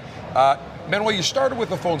blur. But Manuel, you started with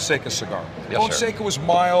the Fonseca cigar. Yes, Fonseca sir. was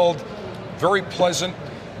mild, very pleasant,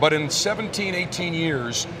 but in 17, 18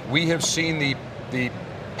 years, we have seen the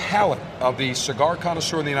palate of the cigar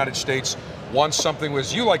connoisseur in the United States wants something,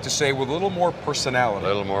 as you like to say, with a little more personality. A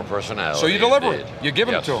little more personality. So you deliver indeed. it. You give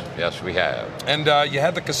it to them. Yes, we have. And you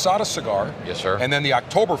had the Quesada cigar. Yes, sir. And then the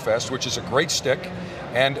Oktoberfest, which is a great stick.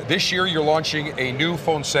 And this year you're launching a new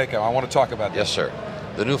Fonseca. I want to talk about that. Yes, sir.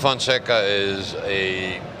 The new Fonseca is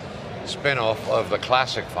a spin-off of the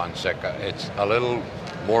classic Fonseca. It's a little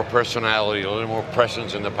more personality, a little more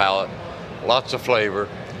presence in the palate, lots of flavor,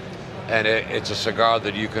 and it's a cigar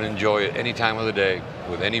that you can enjoy at any time of the day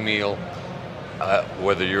with any meal.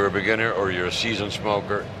 Whether you're a beginner or you're a seasoned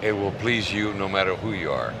smoker, it will please you no matter who you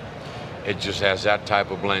are. It just has that type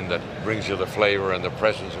of blend that brings you the flavor and the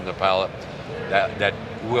presence in the palate that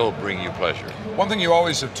will bring you pleasure. One thing you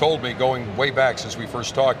always have told me, going way back since we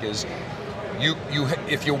first talked, is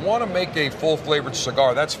if you want to make a full-flavored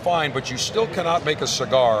cigar, that's fine, but you still cannot make a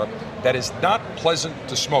cigar that is not pleasant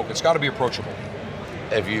to smoke. It's got to be approachable.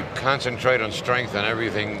 If you concentrate on strength and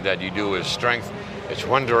everything that you do is strength, it's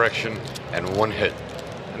one direction and one hit,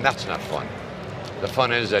 and that's not fun. The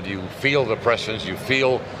fun is that you feel the presence, you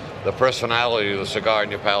feel the personality of the cigar in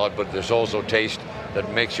your palate, but there's also taste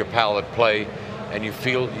that makes your palate play, and you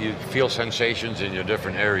feel sensations in your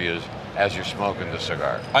different areas as you're smoking the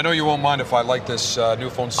cigar. I know you won't mind if I like this new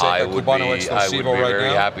Fonseca Cubano Exclusivo right now. I would be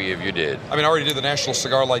very happy if you did. I mean, I already did the National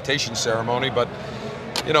Cigar Lightation Ceremony, but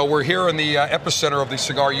you know, we're here in the epicenter of the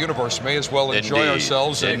cigar universe. May as well enjoy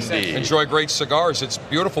ourselves and enjoy great cigars. It's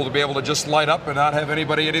beautiful to be able to just light up and not have any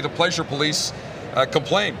of the pleasure police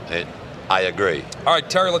complain. I agree. All right,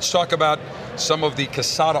 Terry, let's talk about some of the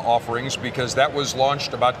Quesada offerings, because that was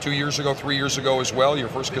launched about 2 years ago, 3 years ago as well, your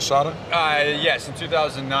first Quesada? Yes, in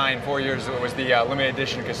 2009, 4 years, it was the limited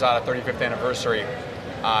edition Quesada 35th anniversary.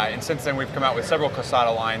 And since then, we've come out with several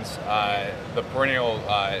Quesada lines. The perennial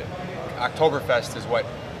Oktoberfest is what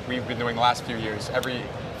we've been doing the last few years. Every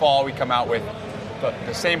fall, we come out with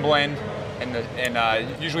the same blend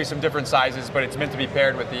and usually some different sizes, but it's meant to be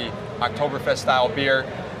paired with the Oktoberfest style beer.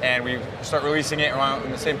 And we start releasing it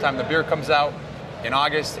around the same time the beer comes out in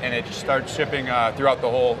August, and it starts shipping throughout the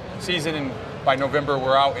whole season. And by November,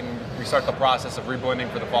 we're out in we start the process of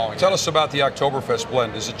reblending for the following Tell year. us about the Oktoberfest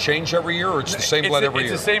blend. Does it change every year, or it's the same blend every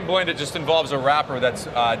year? It's the same blend. It just involves a wrapper that's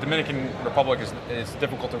Dominican Republic is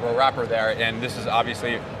difficult to grow wrapper there, and this is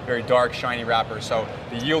obviously a very dark, shiny wrapper. So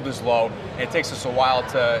the yield is low. And it takes us a while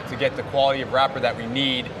to get the quality of wrapper that we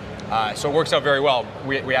need. So it works out very well.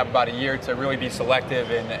 We have about a year to really be selective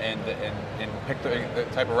and pick the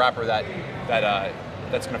type of wrapper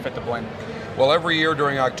that's going to fit the blend. Well, every year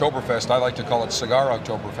during Oktoberfest, I like to call it Cigar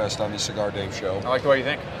Oktoberfest on the Cigar Dave Show. I like the way you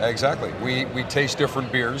think. Exactly. We taste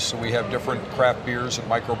different beers, so we have different craft beers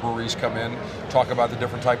and microbreweries come in, talk about the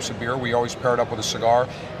different types of beer. We always pair it up with a cigar.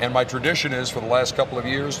 And my tradition is, for the last couple of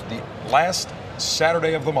years, the last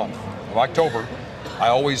Saturday of the month of October, I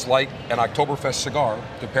always like an Oktoberfest cigar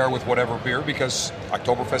to pair with whatever beer, because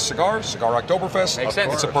Oktoberfest cigar, Cigar Oktoberfest, Makes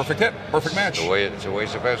sense. It's a perfect hit, perfect match. It's the way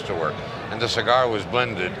it's supposed to work. And the cigar was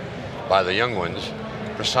blended by the young ones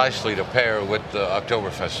precisely to pair with the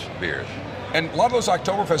Oktoberfest beers. And a lot of those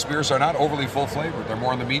Oktoberfest beers are not overly full flavored. They're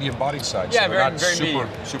more on the medium bodied side. Yeah, so they're very not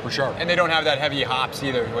medium. super sharp. And they don't have that heavy hops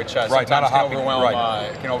either, which Right, sometimes not a can hoppy- overwhelm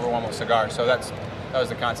right. can overwhelm a cigar. So that was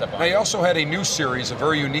the concept Now, behind you it. also had a new series, a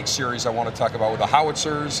very unique series I want to talk about with the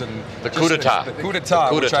howitzers and The just coup d'etat. The coup d'etat, The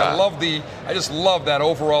coup which I d'etat. I just love that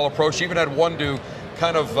overall approach. Even had one to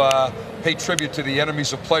kind of pay tribute to the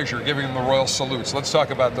enemies of pleasure, giving them the royal salutes. Let's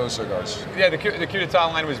talk about those cigars. Yeah, the coup d'etat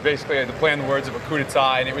line was basically the play on the words of a coup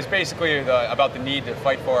d'etat, and it was basically about the need to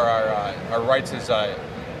fight for our rights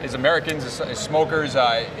as Americans, as smokers.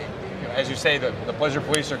 As you say, the pleasure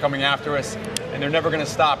police are coming after us, and they're never going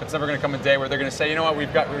to stop. It's never going to come a day where they're going to say, you know what,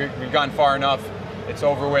 we've gone far enough. It's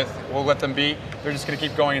over with. We'll let them be. They're just going to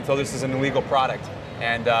keep going until this is an illegal product,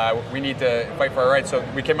 and we need to fight for our rights. So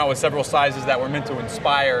we came out with several sizes that were meant to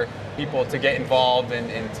inspire people to get involved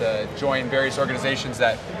and to join various organizations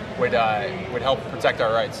that would help protect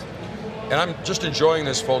our rights. And I'm just enjoying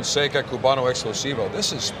this Fonseca Cubano Exclusivo.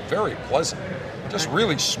 This is very pleasant, just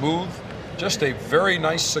really smooth. Just a very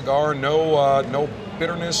nice cigar. No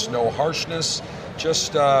bitterness, no harshness.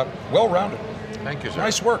 Just well-rounded. Thank you, sir.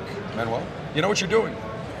 Nice work, Manuel. You know what you're doing.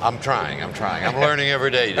 I'm trying. I'm learning every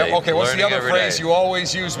day, Dave. Okay, what's the Learning other every phrase day. you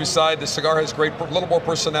always use beside the cigar has great, little more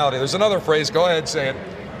personality? There's another phrase. Go ahead, say it.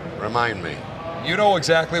 Remind me. You know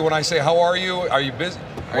exactly when I say, how are you? Are you busy?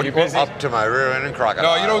 Are you busy? Up to my rear end and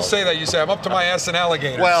crocodile. No, you don't say that. You say, I'm up to my ass in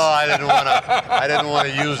alligators. Well, I didn't want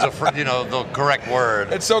to use the correct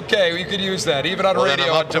word. It's okay. You could use that, even on Well, radio.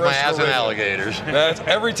 then I'm up on to my ass terrestrial in radio. alligators. That's,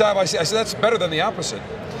 every time I say that's better than the opposite.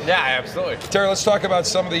 Yeah, absolutely. Terry, let's talk about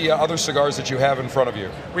some of the other cigars that you have in front of you.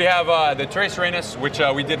 We have the Tres Reinas, which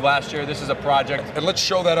we did last year. This is a project. And let's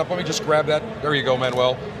show that up. Let me just grab that. There you go,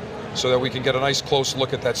 Manuel, so that we can get a nice close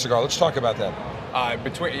look at that cigar. Let's talk about that.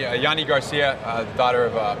 Between Yanni Garcia, the daughter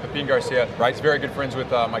of Pepin Garcia, right? He's very good friends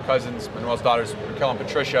with my cousins, Manuel's daughters, Raquel and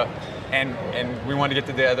Patricia, and we wanted to get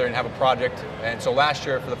together and have a project. And so last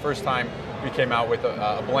year, for the first time, we came out with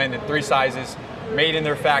a blend in 3 sizes, made in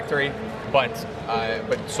their factory, but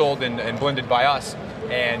sold and blended by us.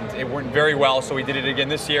 And it went very well, so we did it again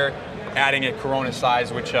this year, adding a Corona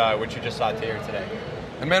size, which you just saw here today.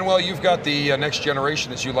 And Manuel, you've got the next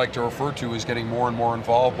generation, as you like to refer to, is getting more and more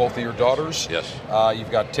involved. Both of your daughters. Yes.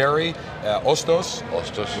 You've got Terry Ostos,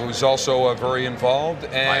 who's also very involved,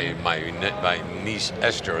 and my niece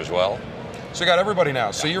Esther as well. So you got everybody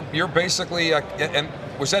now. So you're basically, and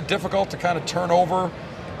was that difficult to kind of turn over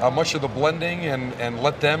much of the blending and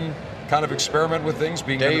let them kind of experiment with things,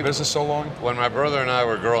 being in the business so long? When my brother and I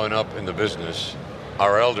were growing up in the business,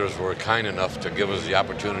 our elders were kind enough to give us the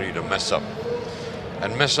opportunity to mess up.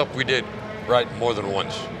 And mess up we did, right, more than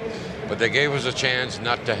once. But they gave us a chance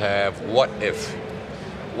not to have what if.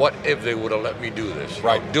 What if they would have let me do this?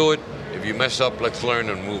 Right. I'll do it. If you mess up, let's learn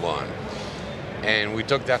and move on. And we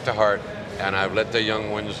took that to heart, and I've let the young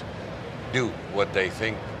ones do what they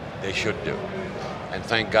think they should do. And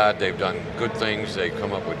thank God they've done good things. They've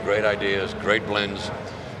come up with great ideas, great blends.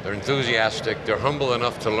 They're enthusiastic. They're humble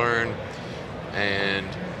enough to learn, and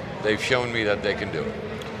they've shown me that they can do it.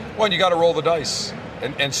 Well, you got to roll the dice.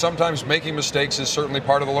 And sometimes making mistakes is certainly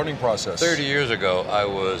part of the learning process. 30 years ago, I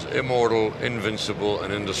was immortal, invincible,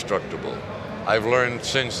 and indestructible. I've learned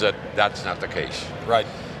since that that's not the case. Right.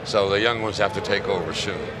 So the young ones have to take over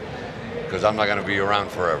soon, because I'm not going to be around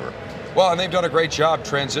forever. Well, and they've done a great job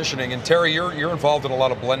transitioning. And Terry, you're involved in a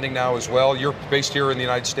lot of blending now as well. You're based here in the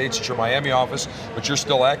United States at your Miami office, but you're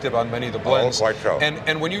still active on many of the blends. Oh, quite so.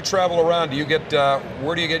 And when you travel around, do you get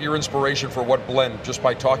where do you get your inspiration for what blend? Just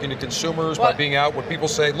by talking to consumers, by being out? Would people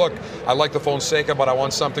say, look, I like the Fonseca, but I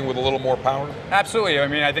want something with a little more power? Absolutely. I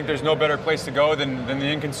mean, I think there's no better place to go than the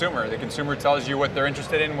end consumer. The consumer tells you what they're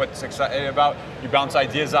interested in, what they're excited about. You bounce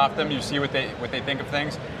ideas off them. You see what they think of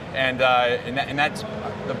things. And that's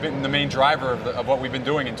the main driver of what we've been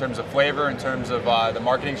doing in terms of flavor, in terms of the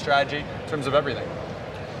marketing strategy, in terms of everything.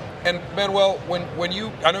 And Manuel,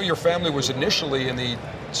 I know your family was initially in the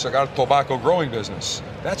cigar tobacco growing business.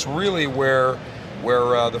 That's really where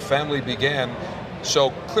the family began.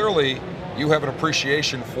 So clearly, you have an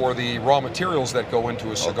appreciation for the raw materials that go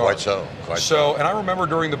into a cigar. Quite so. And I remember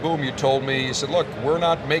during the boom, you told me, you said, look, we're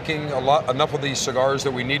not making enough of these cigars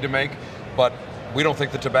that we need to make, but we don't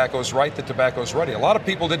think the tobacco's right, the tobacco's ready. A lot of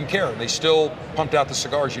people didn't care, and they still pumped out the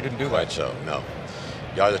cigars. You didn't do that. Quite so, no.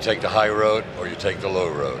 You either take the high road or you take the low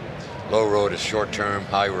road. Low road is short term,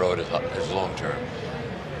 high road is long term.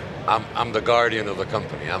 I'm the guardian of the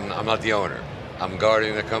company. I'm not the owner. I'm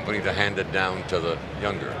guarding the company to hand it down to the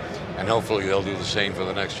younger. And hopefully they'll do the same for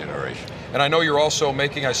the next generation. And I know you're also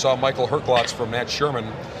making, I saw Michael Herklotz from Nat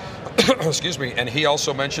Sherman, excuse me, and he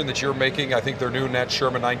also mentioned that you're making, I think, their new Nat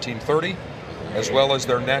Sherman 1930, as well as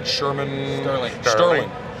their Nat Sherman Sterling.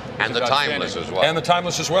 And the Timeless as well. And the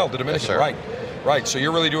Timeless as well, the Dominican, yes, sir. Right, so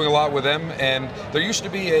you're really doing a lot with them, and there used to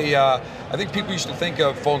be I think people used to think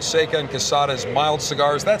of Fonseca and Quesada as mild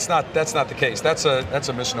cigars. That's not the case. That's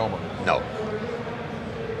a misnomer. No.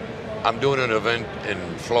 I'm doing an event in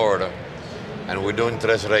Florida, and we're doing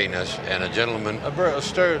Tres Reinas, and a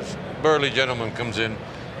burly gentleman comes in,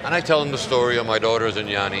 and I tell him the story of my daughters and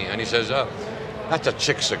Yanni, and he says, that's a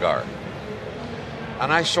chick cigar.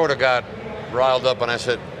 And I sort of got riled up, and I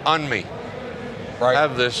said, on me. Right.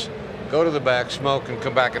 Have this. Go to the back, smoke, and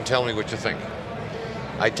come back and tell me what you think.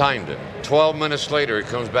 I timed it. 12 minutes later, he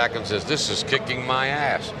comes back and says, this is kicking my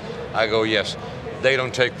ass. I go, yes, they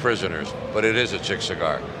don't take prisoners, but it is a chick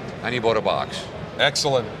cigar. And he bought a box.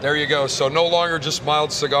 Excellent. There you go. So no longer just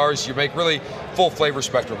mild cigars. You make really full flavor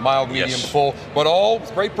spectrum, mild, medium, yes. full, but all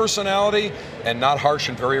with great personality and not harsh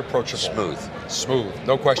and very approachable. Smooth,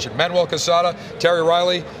 no question. Manuel Quesada, Terry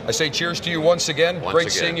Riley, I say cheers to you once again.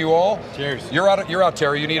 Great seeing you all. Cheers. You're out,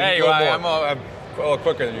 Terry. You need to go more. I'm a little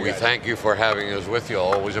quicker than you guys. We thank you for having us with you.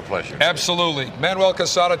 Always a pleasure. Absolutely. Manuel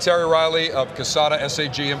Quesada, Terry Riley of Quesada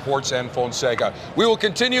SAG Imports and Fonseca. We will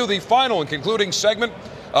continue the final and concluding segment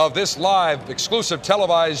of this live, exclusive,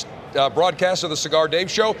 televised broadcast of the Cigar Dave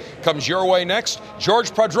Show comes your way next.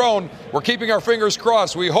 George Padron, we're keeping our fingers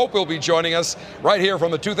crossed. We hope he'll be joining us right here from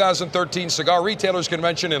the 2013 Cigar Retailers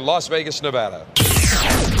Convention in Las Vegas, Nevada.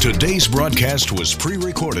 Today's broadcast was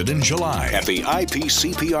pre-recorded in July at the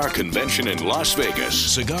IPCPR convention in Las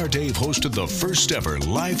Vegas. Cigar Dave hosted the first ever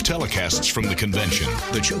live telecasts from the convention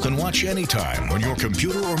that you can watch anytime on your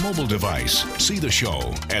computer or mobile device. See the show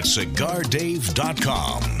at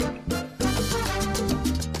cigardave.com.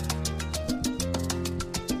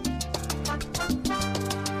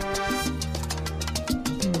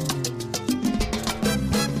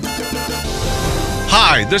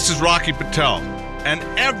 Hi, this is Rocky Patel, and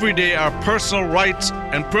every day our personal rights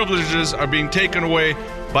and privileges are being taken away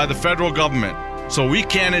by the federal government, so we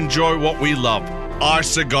can't enjoy what we love, our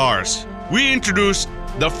cigars. We introduced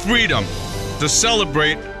the freedom to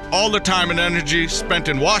celebrate all the time and energy spent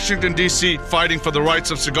in Washington, D.C. fighting for the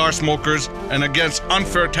rights of cigar smokers and against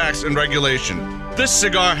unfair tax and regulation. This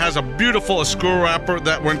cigar has a beautiful Oscuro wrapper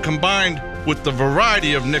that, when combined with the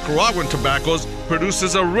variety of Nicaraguan tobaccos,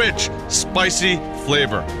 produces a rich, spicy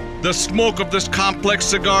flavor. The smoke of this complex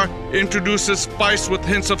cigar introduces spice with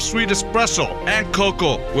hints of sweet espresso and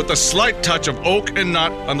cocoa, with a slight touch of oak and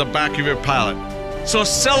nut on the back of your palate. So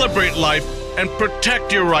celebrate life and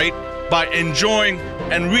protect your right by enjoying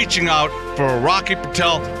and reaching out for a Rocky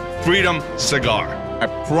Patel Freedom cigar. I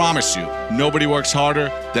promise you, nobody works harder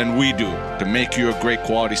than we do to make you a great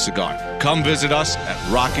quality cigar. Come visit us at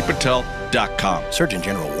RockyPatel.com. Surgeon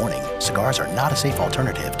General warning, cigars are not a safe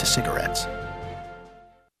alternative to cigarettes.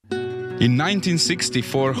 In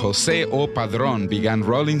 1964, Jose O. Padron began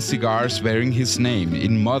rolling cigars bearing his name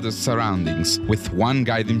in modest surroundings with one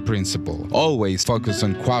guiding principle: always focus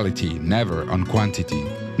on quality, never on quantity.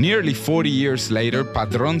 Nearly 40 years later,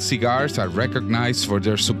 Padron cigars are recognized for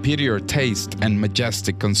their superior taste and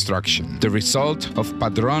majestic construction, the result of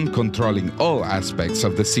Padron controlling all aspects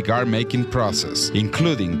of the cigar-making process,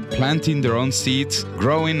 including planting their own seeds,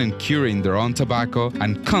 growing and curing their own tobacco,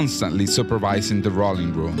 and constantly supervising the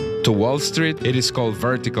rolling room. To Wall Street, it is called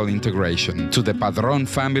vertical integration. To the Padron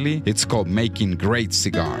family, it's called making great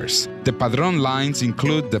cigars. The Padron lines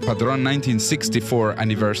include the Padron 1964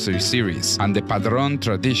 Anniversary Series and the Padron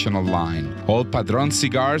Traditional line. All Padron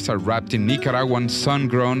cigars are wrapped in Nicaraguan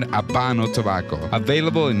sun-grown Habano tobacco,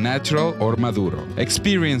 available in natural or Maduro.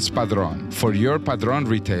 Experience Padron. For your Padron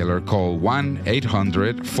retailer, call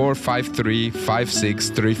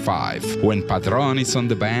 1-800-453-5635. When Padron is on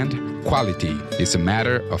the band, quality is a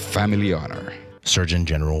matter of family honor. Surgeon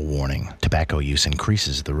General warning. Tobacco use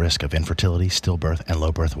increases the risk of infertility, stillbirth, and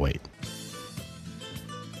low birth weight.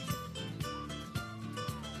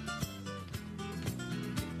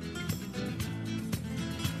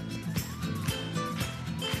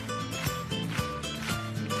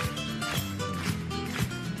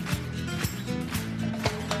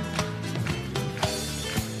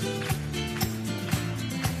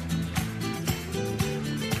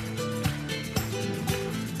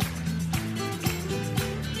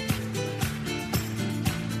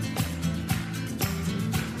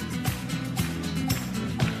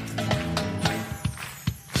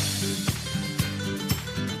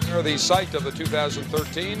 The site of the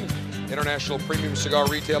 2013 International Premium Cigar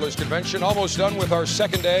Retailers Convention. Almost done with our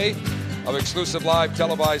second day of exclusive live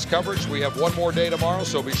televised coverage. We have one more day tomorrow,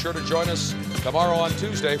 so be sure to join us tomorrow on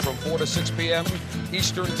Tuesday from 4 to 6 p.m.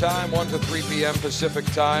 Eastern Time, 1 to 3 p.m. Pacific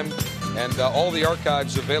Time. And all the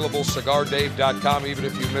archives available, CigarDave.com, even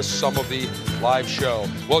if you missed some of the live show.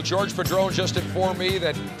 Well, George Padron just informed me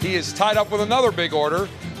that he is tied up with another big order.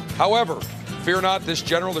 However, fear not, this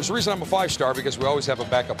general, there's a reason I'm a 5-star, because we always have a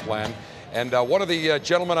backup plan. And one of the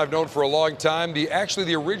gentlemen I've known for a long time, actually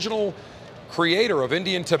the original creator of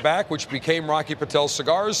Indian Tobacco, which became Rocky Patel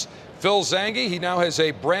Cigars, Phil Zangi. He now has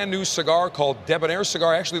a brand new cigar called Debonair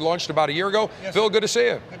Cigar, actually launched about a year ago. Yes, Phil, good to see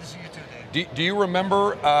you. Good to see you too, Dave. Do you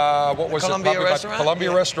remember, what was Columbia it? Restaurant?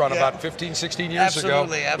 Columbia Restaurant about 15, 16 years ago.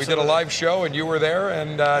 Absolutely. We did a live show and you were there,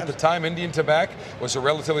 and at the time Indian Tobacco was a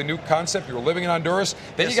relatively new concept. You were living in Honduras.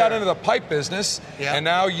 Then you got into the pipe business, and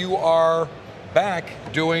now you are back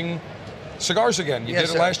doing cigars again. You did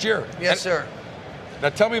it last year. Yes, sir. Now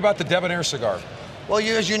tell me about the Debonair cigar. Well,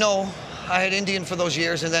 as you know, I had Indian for those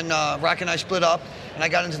years, and then Rocky and I split up, and I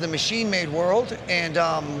got into the machine-made world, and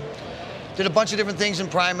did a bunch of different things in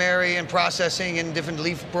primary and processing and different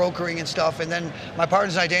leaf brokering and stuff. And then my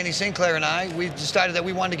partners and I, Danny Sinclair and I, we decided that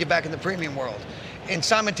we wanted to get back in the premium world. And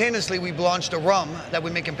simultaneously, we launched a rum that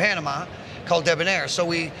we make in Panama called Debonair. So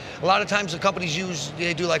a lot of times the companies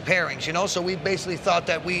they do like pairings, you know? So we basically thought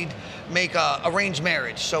that we'd make a arranged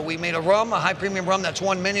marriage. So we made a rum, a high premium rum that's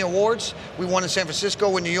won many awards. We won in San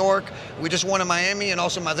Francisco, in New York. We just won in Miami and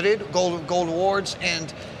also Madrid, gold awards.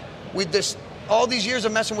 And all these years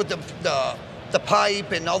of messing with the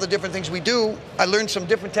pipe and all the different things we do, I learned some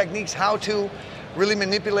different techniques how to really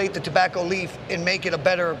manipulate the tobacco leaf and make it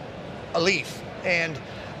a leaf. And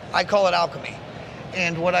I call it alchemy.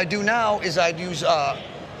 And what I do now is I use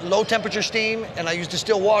low temperature steam, and I use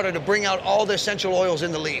distilled water to bring out all the essential oils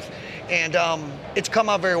in the leaf. And it's come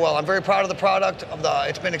out very well. I'm very proud of the product.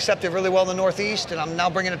 It's been accepted really well in the Northeast, and I'm now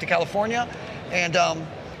bringing it to California. And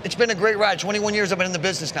it's been a great ride. 21 years I've been in the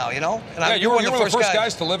business now, you know? And you were one of the first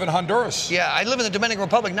guys to live in Honduras. Yeah, I live in the Dominican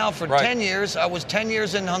Republic now for 10 years. I was 10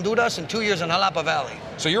 years in Honduras and 2 years in Jalapa Valley.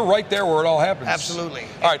 So you're right there where it all happens. Absolutely.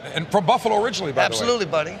 All right, and from Buffalo originally, by the way. Absolutely,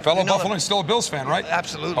 buddy. Fellow Buffalo and still a Bills fan, right?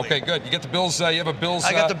 Absolutely. Okay, good. You get the Bills, you have a Bills...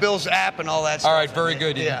 I got the Bills app and all that stuff. All right, very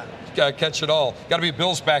good. Yeah. Catch it all. Got to be a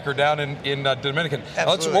Bills backer down in Dominican.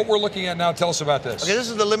 That's what we're looking at now. Tell us about this. Okay, this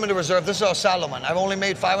is the limited reserve. This is our Solomon. I've only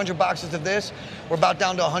made 500 boxes of this. We're about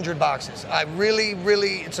down to 100 boxes.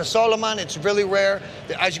 It's a Solomon. It's really rare.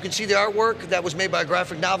 As you can see, the artwork that was made by a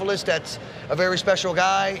graphic novelist. That's a very special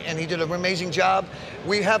guy, and he did an amazing job.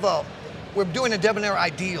 We're doing a Debonair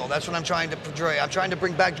ideal. That's what I'm trying to portray. I'm trying to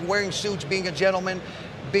bring back wearing suits, being a gentleman,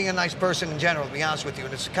 being a nice person in general, to be honest with you.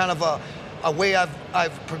 And it's kind of a way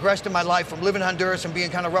I've progressed in my life from living in Honduras and being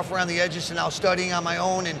kind of rough around the edges to now studying on my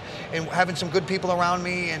own and having some good people around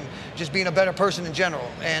me and just being a better person in general.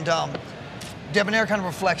 And Debonair kind of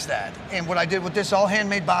reflects that. And what I did with this, all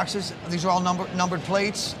handmade boxes, these are all numbered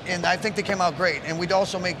plates, and I think they came out great. And we'd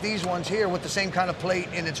also make these ones here with the same kind of plate,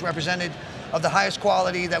 and it's represented of the highest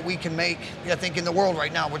quality that we can make, I think, in the world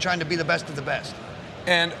right now. We're trying to be the best of the best.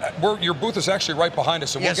 And your booth is actually right behind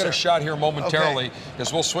us, and we'll get a shot here momentarily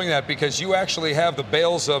because we'll swing that, because you actually have the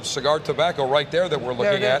bales of cigar tobacco right there that we're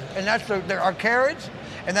looking at. And that's our carriage,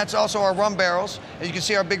 and that's also our rum barrels. As you can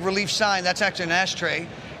see, our big relief sign, that's actually an ashtray.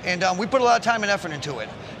 And we put a lot of time and effort into it.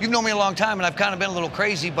 You've known me a long time, and I've kind of been a little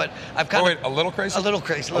crazy, but I've kind of... a little crazy? A little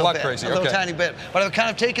crazy, a lot crazy, a little tiny bit. But I've kind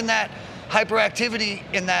of taken that hyperactivity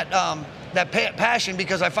and that passion,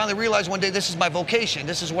 because I finally realized one day this is my vocation.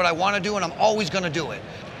 This is what I want to do, and I'm always going to do it.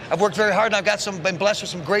 I've worked very hard, and I've been blessed with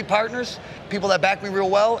some great partners, people that back me real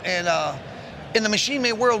well. And in the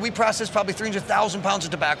machine-made world, we process probably 300,000 pounds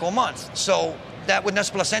of tobacco a month. So that with Nes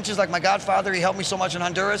Placentia, like my godfather, he helped me so much in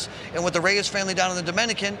Honduras. And with the Reyes family down in the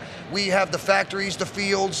Dominican, we have the factories, the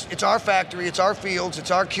fields. It's our factory, it's our fields,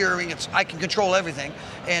 it's our curing. I can control everything.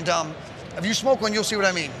 And if you smoke one, you'll see what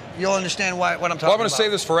I mean. You'll understand what I'm talking about. Well, I'm going to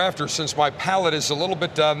save this for after, since my palate is a little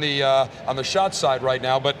bit on the shot side right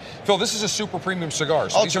now. But Phil, this is a super premium cigar.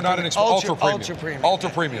 So these are not ultra premium. Ultra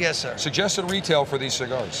premium. Yes, sir. Suggested retail for these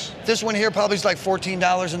cigars. This one here probably is like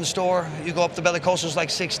 $14 in the store. You go up the Bellicoso is like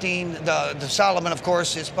 $16. The Solomon, of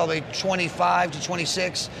course, is probably $25 to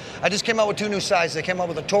 $26. I just came out with 2 new sizes. I came out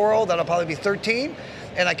with a Toro that'll probably be $13.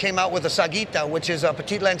 And I came out with a Saguita, which is a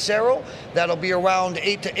Petit Lancero, that'll be around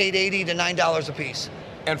 $8 to $8.80 to $9 a piece.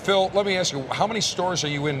 And Phil, let me ask you, how many stores are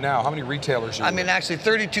you in now? How many retailers are you in? I'm in actually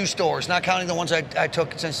 32 stores, not counting the ones I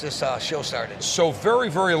took since this show started. So very,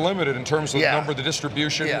 very limited in terms of the number, the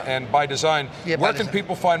distribution, and by design. Where can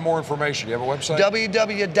people find more information? Do you have a website?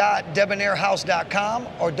 www.debonairhouse.com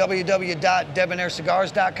or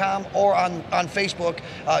www.debonaircigars.com, or on Facebook.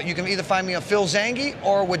 You can either find me on Phil Zangi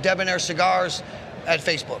or with Debonair Cigars at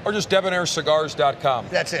Facebook. Or just debonaircigars.com.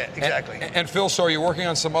 That's it, exactly. And Phil, so are you working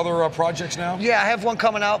on some other projects now? Yeah, I have one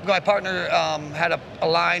coming out. My partner had a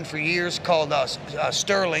line for years called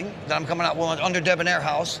Sterling that I'm coming out with under Debonair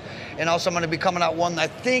House. And also I'm going to be coming out one I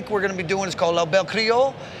think we're going to be doing. It's called La Belle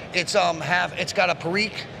Creole. It's got a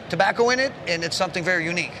Perique tobacco in it, and it's something very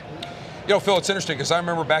unique. You know, Phil, it's interesting because I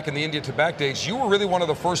remember back in the India Tobacco days, you were really one of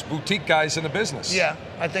the first boutique guys in the business. Yeah,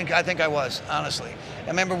 I think I was, honestly.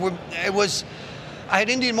 I remember I had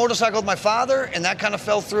Indian motorcycle with my father, and that kind of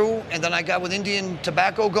fell through. And then I got with Indian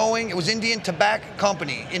Tobacco going. It was Indian Tobacco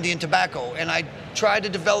Company, Indian Tobacco. And I tried to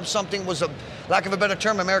develop something, was a lack of a better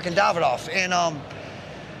term, American Davidoff. And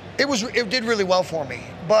it did really well for me.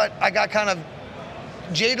 But I got kind of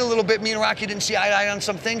jaded a little bit. Me and Rocky didn't see eye to eye on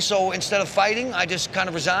some things. So instead of fighting, I just kind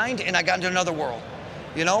of resigned, and I got into another world,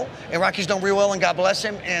 you know? And Rocky's done real well, and God bless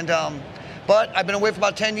him. And but I've been away for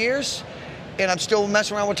about 10 years. And I'm still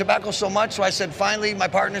messing around with tobacco so much. So I said, finally, my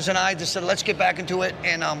partners and I just said, let's get back into it.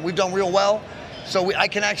 And we've done real well. So I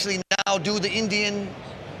can actually now do the Indian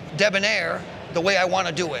Debonair the way I want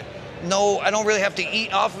to do it. No, I don't really have to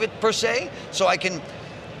eat off of it per se. So I can,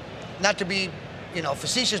 not to be,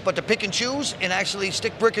 facetious, but to pick and choose and actually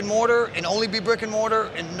stick brick and mortar and only be brick and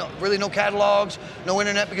mortar and really no catalogs, no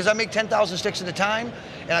internet, because I make 10,000 sticks at a time.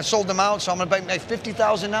 And I've sold them out, so I'm going to make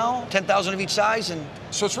 50,000 now, 10,000 of each size. And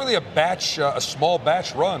so it's really a batch, a small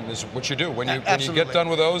batch run is what you do. When you get done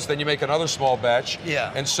with those, then you make another small batch.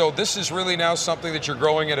 Yeah. And so this is really now something that you're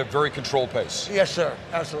growing at a very controlled pace. Yes, sir.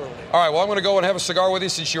 Absolutely. All right, well, I'm going to go and have a cigar with you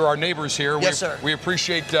since you're our neighbors here. Yes, sir. We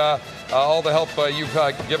appreciate all the help you've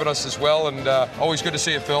given us as well, and always good to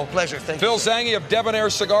see you, Phil. Pleasure. Thank you. Phil Zangi of Debonair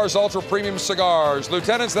Cigars, Ultra Premium Cigars.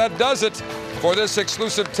 Lieutenants, that does it for this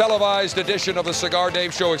exclusive televised edition of the Cigar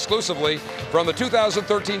Dave Show, exclusively from the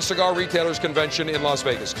 2013 Cigar Retailers Convention in Las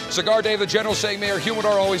Vegas. Cigar Dave, the General, saying, may your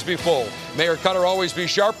humidor always be full, may your cutter always be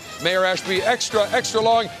sharp, may your ash be extra, extra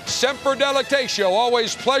long, semper delectatio,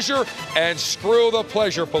 always pleasure, and screw the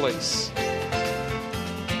pleasure police.